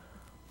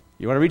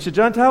 You want to reach the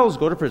Gentiles?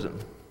 Go to prison.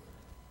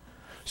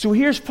 So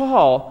here's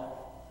Paul.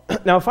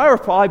 Now, if I were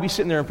Paul, I'd be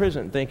sitting there in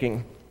prison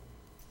thinking,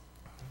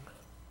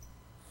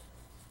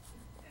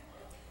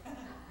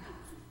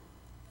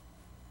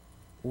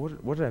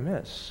 what did I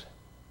miss?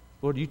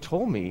 Lord, you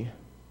told me.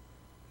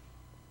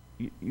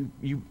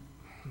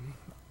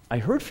 I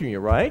heard from you,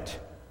 right?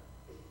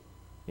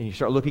 And you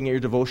start looking at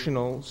your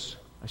devotionals.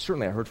 I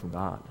heard from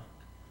God.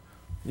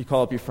 You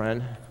call up your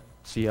friend,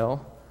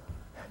 CL.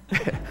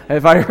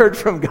 Have I heard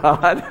from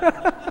God?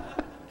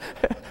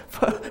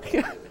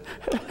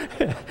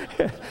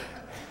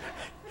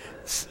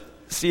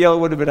 CL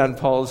would have been on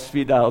Paul's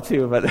speed dial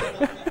too, but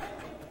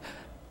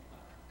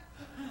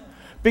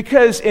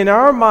because in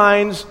our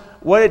minds,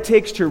 what it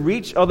takes to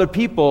reach other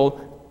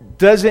people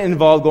doesn't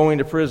involve going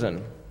to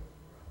prison.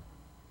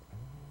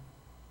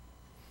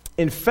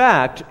 In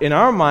fact, in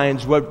our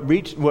minds,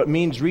 what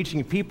means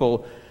reaching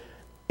people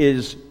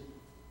is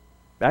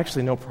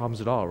actually no problems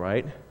at all,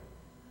 right?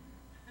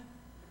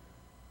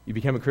 You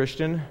become a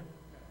Christian?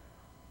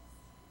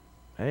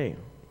 Hey,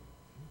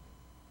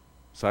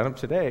 sign up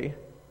today.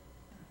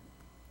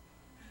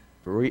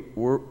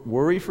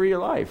 Worry for your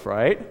life,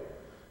 right?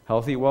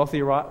 Healthy,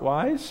 wealthy,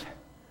 wise,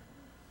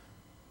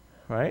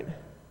 right?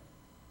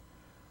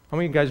 How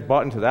many of you guys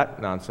bought into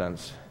that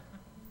nonsense?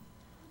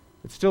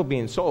 It's still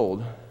being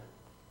sold.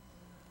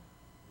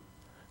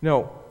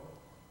 No,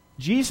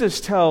 Jesus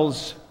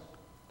tells,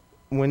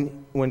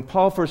 when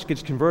Paul first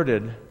gets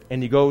converted,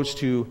 and he's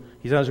on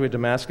his way to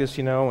Damascus,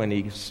 and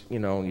he's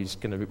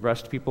going to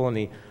arrest people,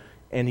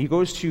 and he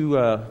goes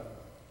to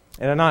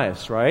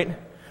Ananias, right?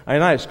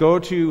 Ananias, go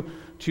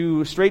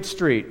to Straight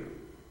Street.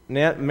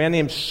 A man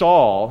named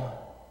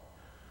Saul,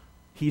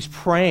 he's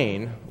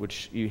praying,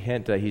 which you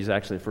hint that he's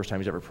actually the first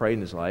time he's ever prayed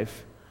in his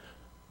life.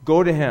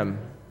 Go to him,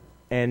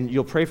 and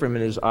you'll pray for him,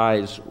 and his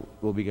eyes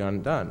will be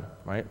undone,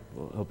 right?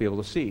 He'll be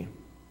able to see.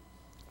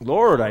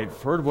 Lord,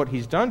 I've heard what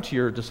he's done to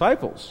your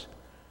disciples.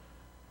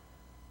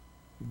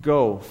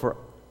 Go for...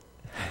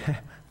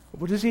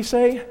 What does he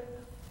say?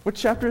 What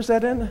chapter is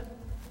that in?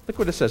 Look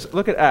what it says.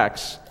 Look at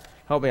Acts.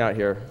 Help me out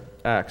here.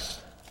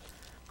 Acts.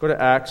 Go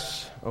to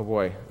Acts. Oh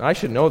boy. I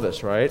should know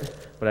this, right?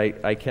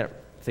 But I can't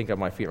think on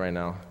my feet right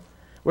now.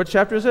 What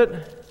chapter is it?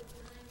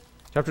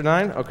 Chapter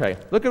 9? Okay.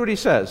 Look at what he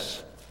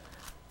says.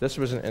 This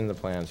wasn't in the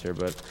plans here,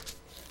 but...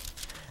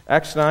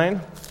 Acts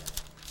 9.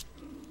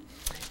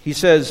 He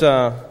says...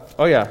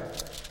 Oh, yeah.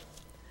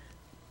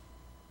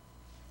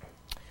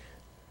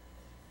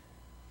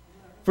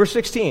 Verse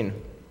 16,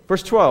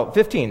 verse 12,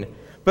 15.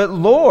 But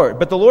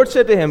the Lord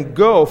said to him,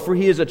 Go, for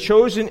he is a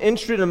chosen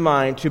instrument of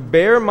mine to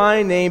bear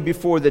my name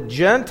before the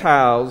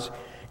Gentiles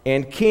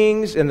and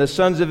kings and the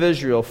sons of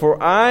Israel.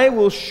 For I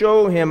will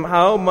show him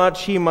how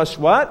much he must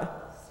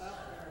what?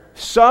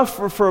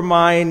 Suffer for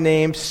my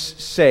name's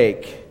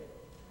sake.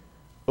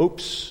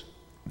 Oops.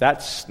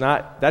 That's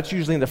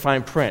usually in the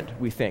fine print,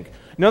 we think.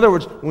 In other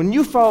words, when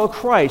you follow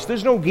Christ,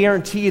 there's no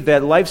guarantee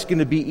that life's going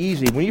to be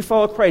easy. When you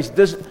follow Christ,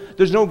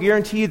 there's no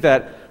guarantee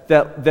that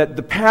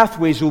the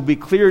pathways will be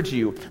clear to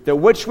you, that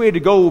which way to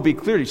go will be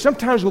clear to you.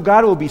 Sometimes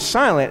God will be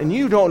silent, and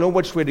you don't know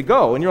which way to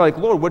go. And you're like,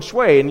 Lord, which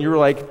way? And you're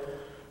like,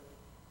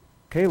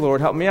 okay,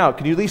 Lord, help me out.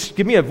 Can you at least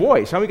give me a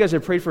voice? How many of you guys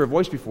have prayed for a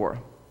voice before?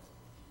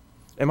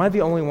 Am I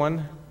the only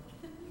one?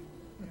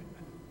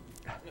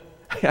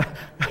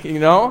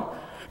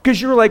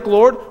 Because you're like,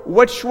 Lord,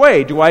 which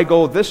way? Do I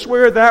go this way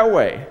or that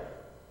way?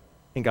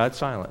 And God's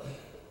silent.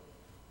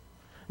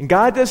 And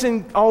God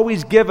doesn't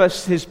always give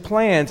us his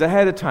plans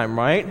ahead of time,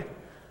 right?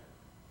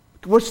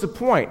 What's the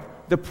point?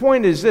 The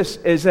point is this,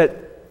 is that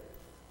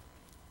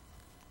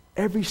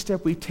every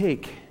step we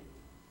take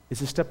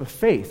is a step of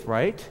faith,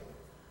 right?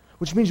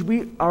 Which means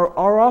we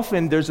are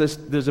often, there's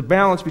a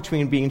balance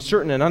between being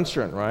certain and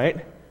uncertain,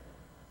 right?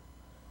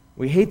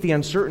 We hate the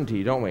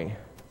uncertainty, don't we?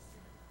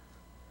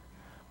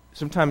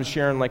 Sometimes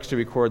Sharon likes to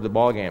record the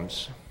ball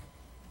games.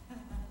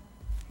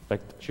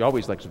 She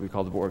always likes to be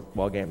called the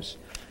ball games.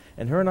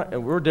 And her and I,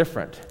 we're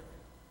different.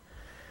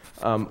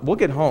 We'll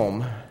get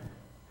home,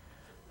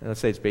 and let's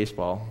say it's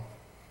baseball.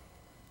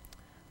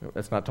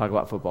 Let's not talk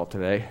about football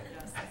today.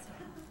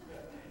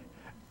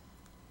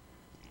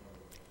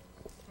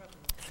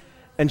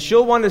 And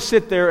she'll want to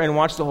sit there and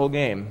watch the whole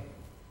game.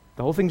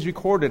 The whole thing's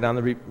recorded on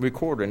the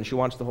recorder, and she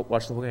wants to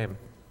watch the whole game.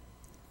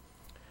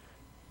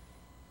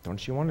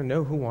 Don't you want to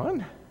know who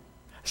won?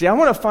 See, I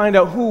want to find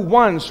out who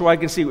won so I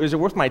can see, is it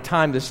worth my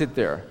time to sit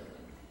there?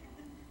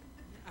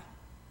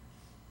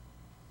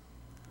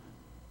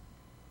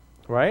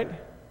 Right?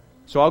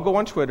 So I'll go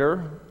on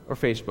Twitter or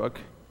Facebook,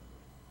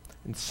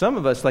 and some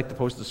of us like to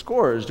post the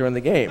scores during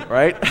the game,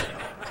 right?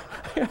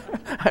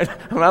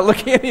 I'm not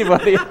looking at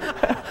anybody.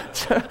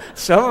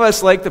 Some of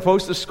us like to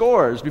post the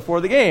scores before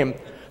the game.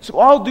 So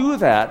I'll do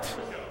that.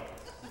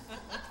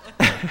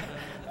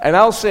 And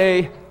I'll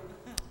say,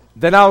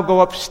 then I'll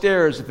go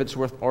upstairs if it's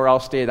worth, or I'll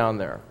stay down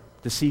there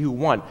to see who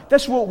won.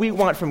 That's what we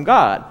want from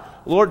God.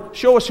 Lord,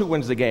 show us who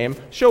wins the game.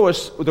 Show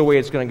us the way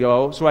it's going to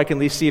go so I can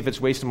at least see if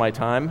it's wasting my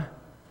time.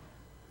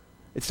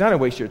 It's not a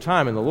waste of your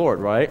time in the Lord,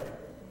 right?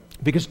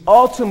 Because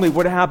ultimately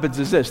what happens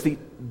is this.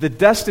 The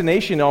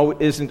destination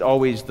isn't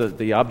always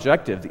the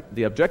objective.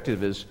 The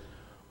objective is,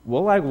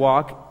 will I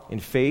walk in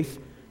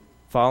faith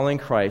following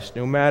Christ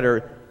no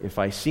matter if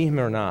I see him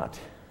or not?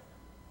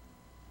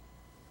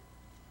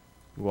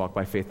 We walk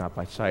by faith, not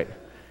by sight.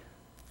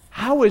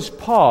 How is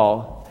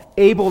Paul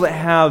able to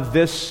have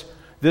this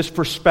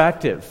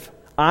perspective?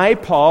 I,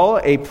 Paul,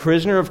 a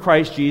prisoner of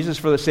Christ Jesus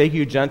for the sake of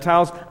you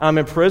Gentiles, I'm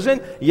in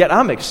prison, yet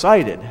I'm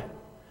excited.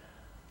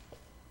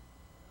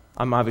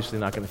 I'm obviously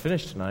not going to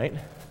finish tonight.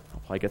 I'll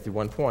probably get through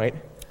one point.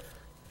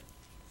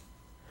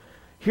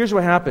 Here's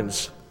what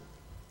happens.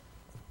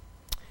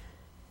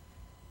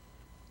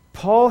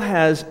 Paul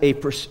has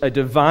a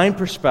divine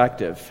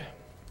perspective.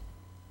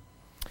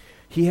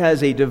 He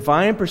has a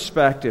divine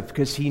perspective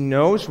because he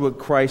knows what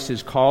Christ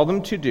has called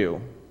him to do.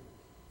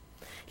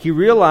 He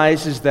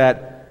realizes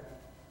that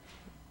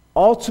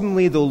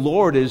ultimately the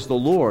Lord is the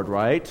Lord,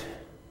 right?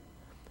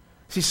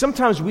 See,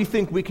 sometimes we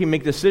think we can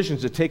make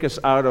decisions that take us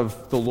out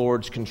of the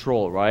Lord's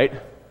control, right?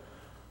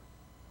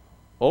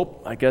 Oh,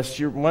 I guess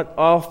you went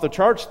off the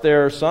charts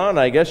there, son.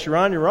 I guess you're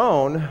on your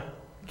own.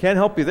 Can't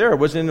help you there. It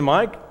wasn't in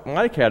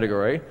my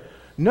category.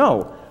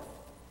 No.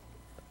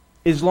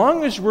 As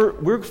long as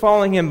we're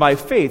following him by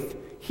faith,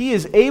 he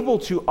is able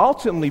to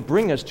ultimately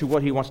bring us to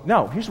what he wants.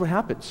 Now, here's what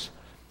happens.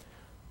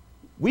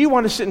 We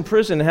want to sit in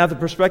prison and have the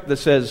perspective that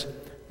says,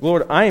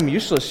 Lord, I am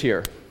useless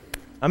here.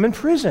 I'm in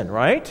prison,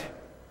 right?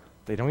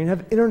 They don't even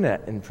have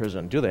internet in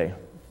prison, do they? Or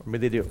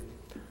maybe they do.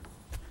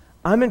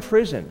 I'm in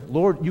prison.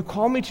 Lord, you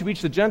call me to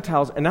reach the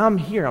Gentiles, and I'm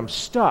here. I'm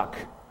stuck.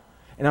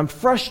 And I'm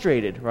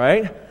frustrated,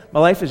 right? My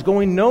life is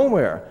going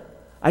nowhere.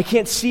 I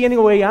can't see any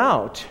way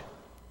out.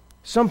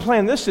 Some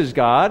plan this is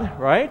God,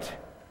 right?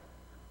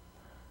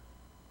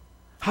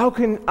 How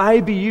can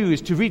I be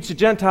used to reach the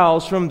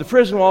Gentiles from the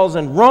prison walls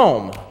in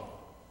Rome?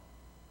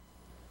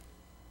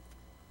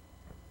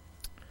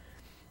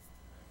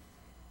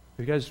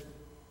 Have you guys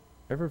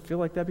ever feel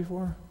like that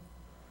before?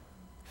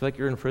 Feel like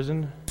you're in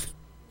prison?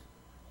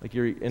 Like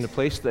you're in a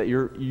place that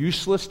you're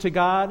useless to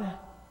God?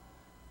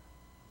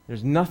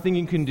 There's nothing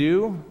you can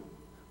do?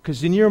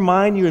 Because in your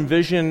mind you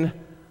envisioned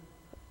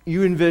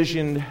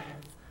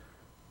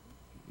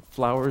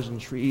flowers and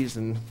trees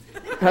and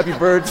happy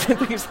birds and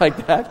things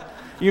like that.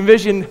 You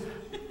envision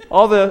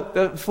all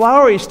the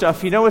flowery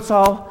stuff. It's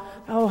all,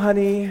 oh,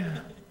 honey,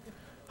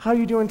 how are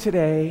you doing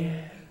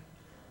today?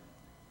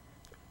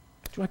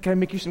 Can I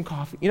make you some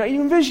coffee? You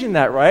envision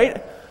that,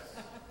 right?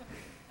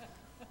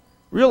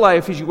 Real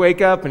life is you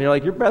wake up and you're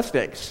like, your breath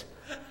stinks.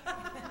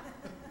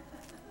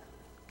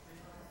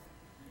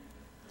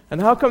 And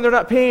how come they're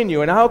not paying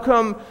you? And how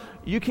come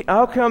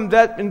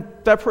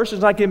that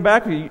person's not getting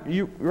back with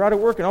you? You're out of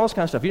work and all this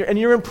kind of stuff. And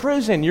you're in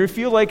prison. You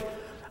feel like,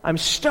 I'm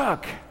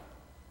stuck.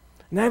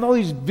 And I have all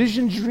these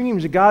vision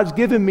dreams that God's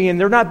given me, and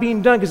they're not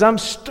being done because I'm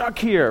stuck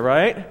here,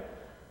 right?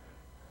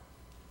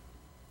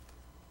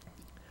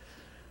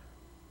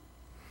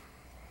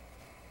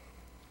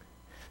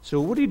 So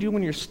what do you do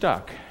when you're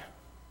stuck?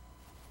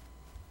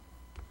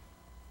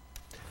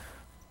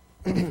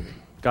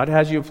 God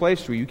has you a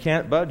place where you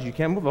can't budge, you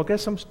can't move. I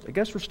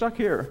guess we're stuck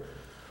here.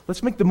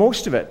 Let's make the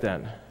most of it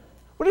then.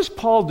 What does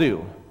Paul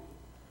do?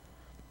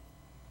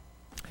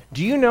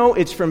 Do you know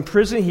it's from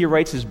prison he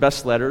writes his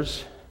best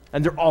letters?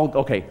 And they're all,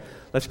 okay,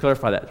 let's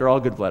clarify that. They're all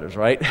good letters,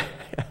 right?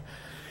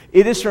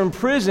 It is from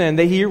prison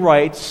that he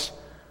wrote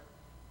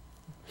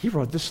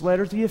this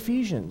letter to the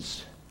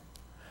Ephesians.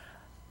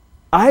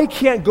 I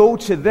can't go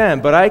to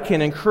them, but I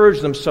can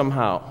encourage them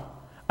somehow.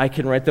 I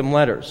can write them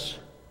letters.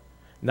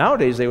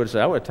 Nowadays, they would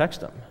say, I would text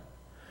them.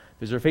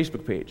 There's their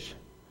Facebook page.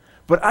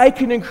 But I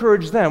can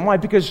encourage them. Why?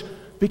 Because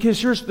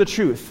here's the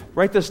truth.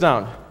 Write this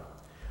down.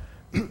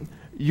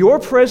 Your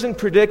present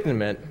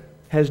predicament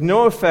has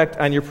no effect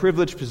on your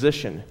privileged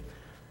position.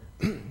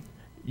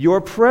 Your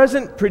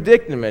present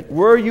predicament,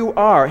 where you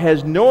are,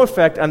 has no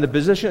effect on the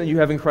position that you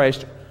have in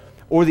Christ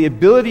or the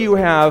ability you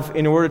have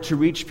in order to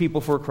reach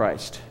people for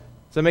Christ.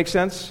 Does that make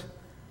sense?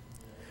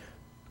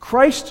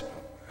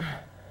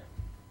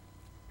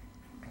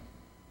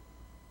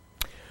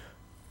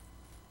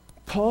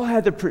 Paul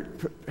had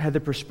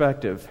the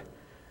perspective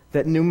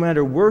that no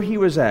matter where he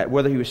was at,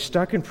 whether he was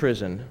stuck in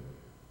prison,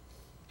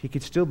 he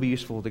could still be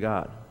useful to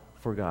God,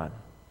 for God.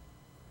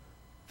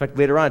 In fact,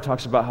 later on it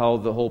talks about how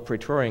the whole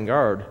Praetorian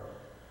Guard,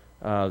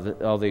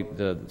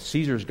 the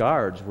Caesar's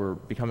guards were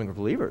becoming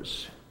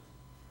believers.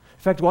 In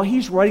fact, while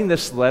he's writing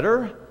this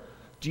letter,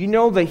 do you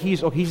know that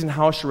he's in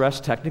house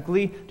arrest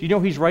technically? Do you know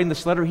he's writing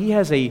this letter? He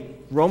has a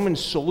Roman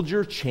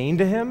soldier chained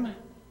to him.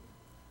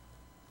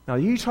 Now,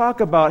 you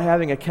talk about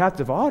having a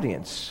captive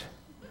audience.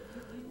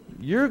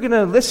 You're going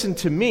to listen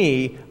to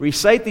me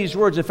recite these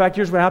words. In fact,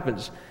 here's what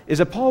happens, is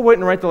that Paul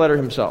wouldn't write the letter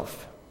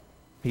himself.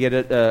 He had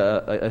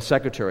a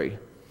secretary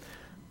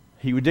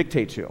he would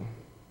dictate to.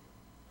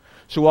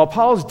 So while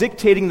Paul's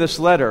dictating this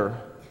letter,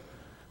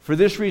 for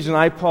this reason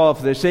I, Paul,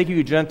 for the sake of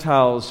you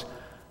Gentiles,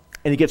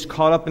 and he gets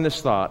caught up in this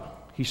thought.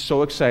 He's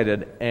so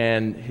excited,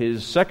 and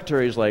his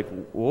secretary is like,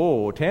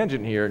 whoa,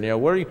 tangent here.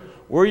 Where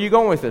are you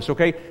going with this?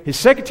 Okay, his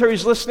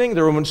secretary's listening.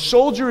 The Roman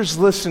soldier is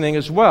listening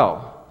as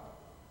well.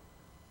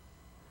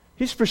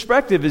 His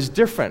perspective is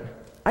different.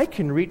 I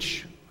can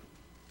reach,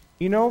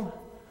 can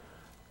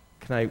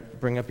I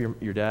bring up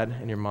your dad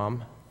and your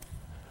mom?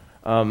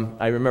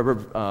 I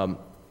remember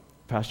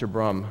Pastor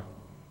Brum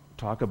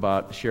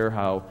share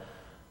how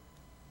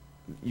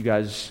you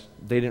guys,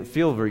 they didn't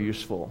feel very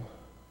useful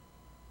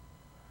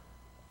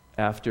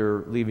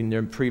after leaving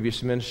their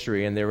previous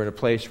ministry, and they were in a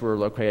place where,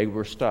 okay,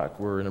 we're stuck.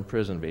 We're in a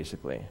prison,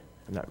 basically.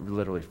 Not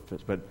literally,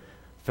 but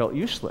felt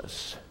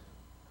useless.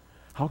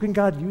 How can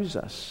God use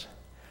us?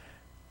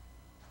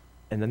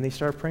 And then they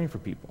started praying for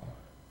people.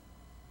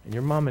 And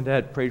your mom and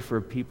dad prayed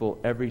for people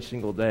every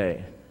single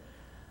day.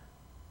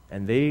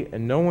 And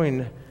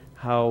knowing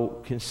how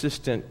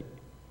consistent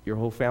your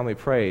whole family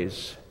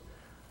prays,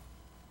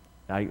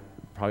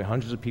 probably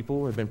hundreds of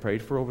people have been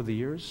prayed for over the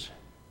years.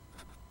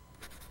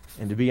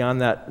 And to be in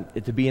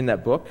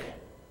that book,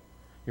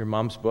 your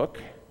mom's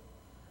book,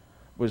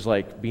 was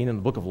like being in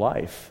the book of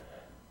life.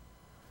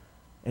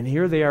 And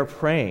here they are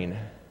praying,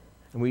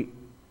 and we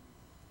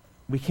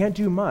can't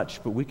do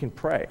much, but we can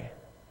pray.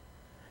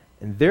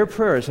 And their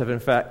prayers have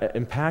in fact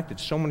impacted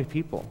so many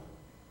people.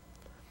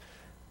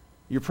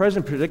 Your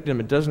present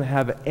predicament doesn't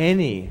have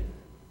any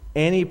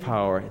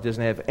power, it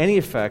doesn't have any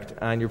effect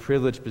on your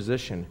privileged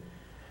position.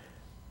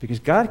 Because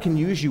God can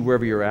use you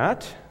wherever you're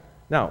at,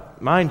 Now,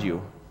 mind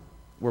you,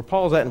 where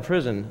Paul's at in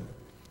prison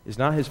is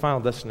not his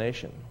final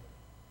destination.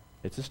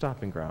 It's a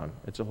stopping ground.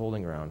 It's a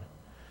holding ground.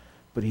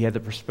 But he had the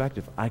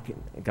perspective.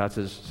 God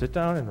says, sit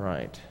down and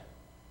write.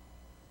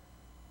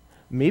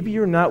 Maybe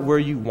you're not where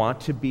you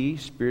want to be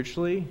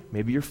spiritually.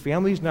 Maybe your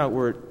family's not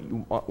where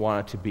you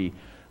want it to be.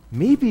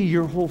 Maybe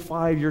your whole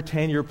 5-year,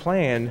 10-year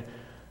plan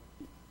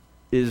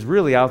is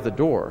really out the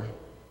door.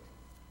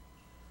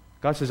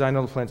 God says, I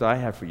know the plans I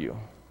have for you.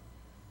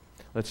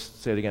 Let's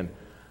say it again.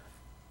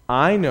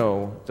 I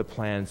know the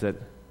plans that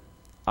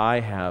I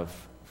have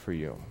for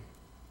you,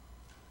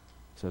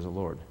 says the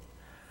Lord.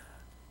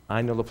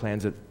 I know the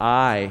plans that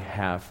I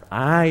have.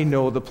 I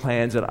know the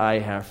plans that I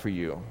have for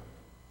you.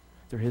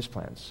 They're His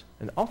plans.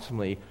 And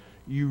ultimately,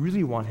 you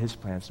really want His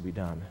plans to be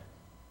done.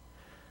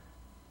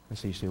 And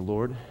so you say,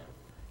 Lord,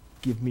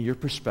 give me your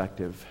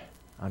perspective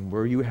on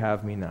where you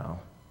have me now.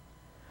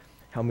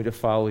 Help me to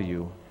follow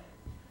you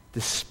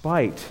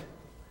despite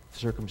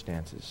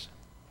circumstances.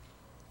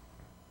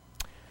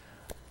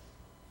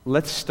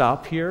 Let's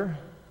stop here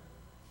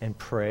and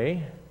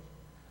pray,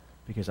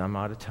 because I'm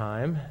out of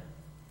time,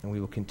 and we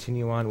will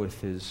continue on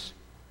with his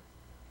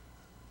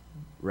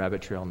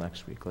rabbit trail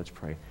next week. Let's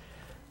pray.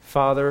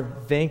 Father,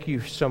 thank you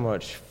so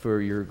much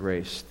for your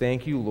grace.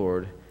 Thank you,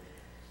 Lord,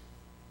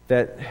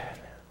 that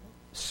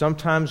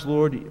sometimes,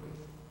 Lord,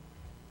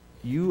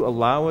 you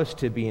allow us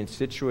to be in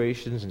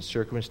situations and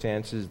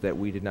circumstances that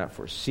we did not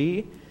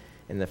foresee,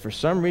 and that for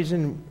some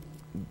reason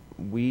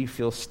we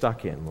feel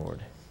stuck in, Lord.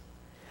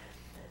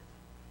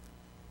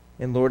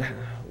 And Lord,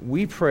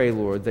 we pray,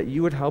 Lord, that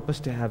you would help us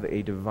to have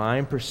a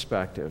divine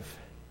perspective,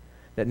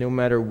 that no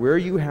matter where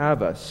you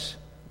have us,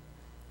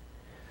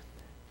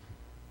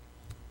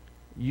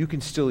 you can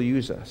still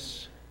use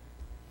us,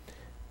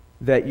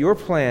 that your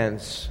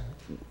plans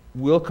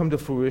will come to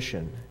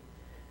fruition.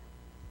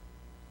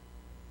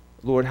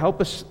 Lord,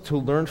 help us to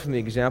learn from the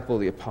example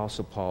of the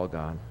Apostle Paul,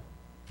 God,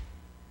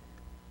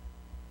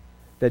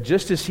 that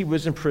just as he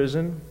was in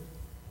prison,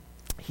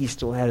 he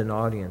still had an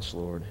audience,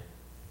 Lord,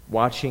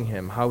 watching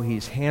him, how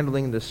he's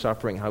handling the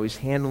suffering, how he's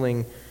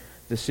handling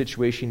the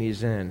situation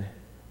he's in.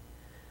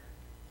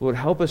 Lord,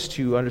 help us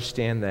to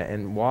understand that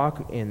and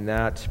walk in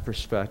that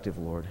perspective,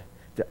 Lord,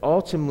 that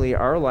ultimately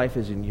our life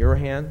is in your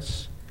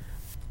hands.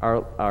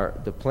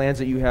 The plans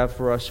that you have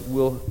for us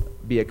will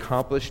be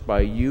accomplished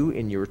by you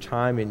in your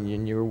time and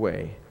in your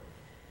way.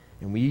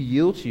 And we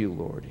yield to you,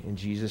 Lord, in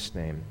Jesus'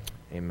 name.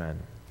 Amen.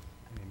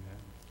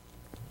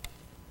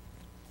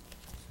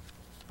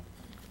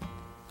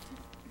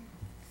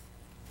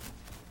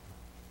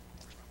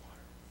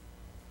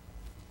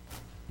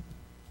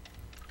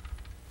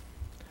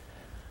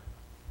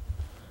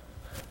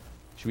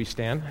 Should we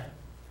stand?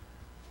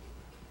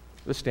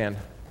 Let's stand.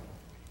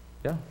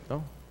 Yeah?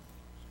 No?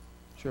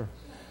 Sure.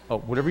 Oh,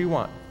 whatever you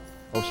want.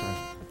 Oh, sorry.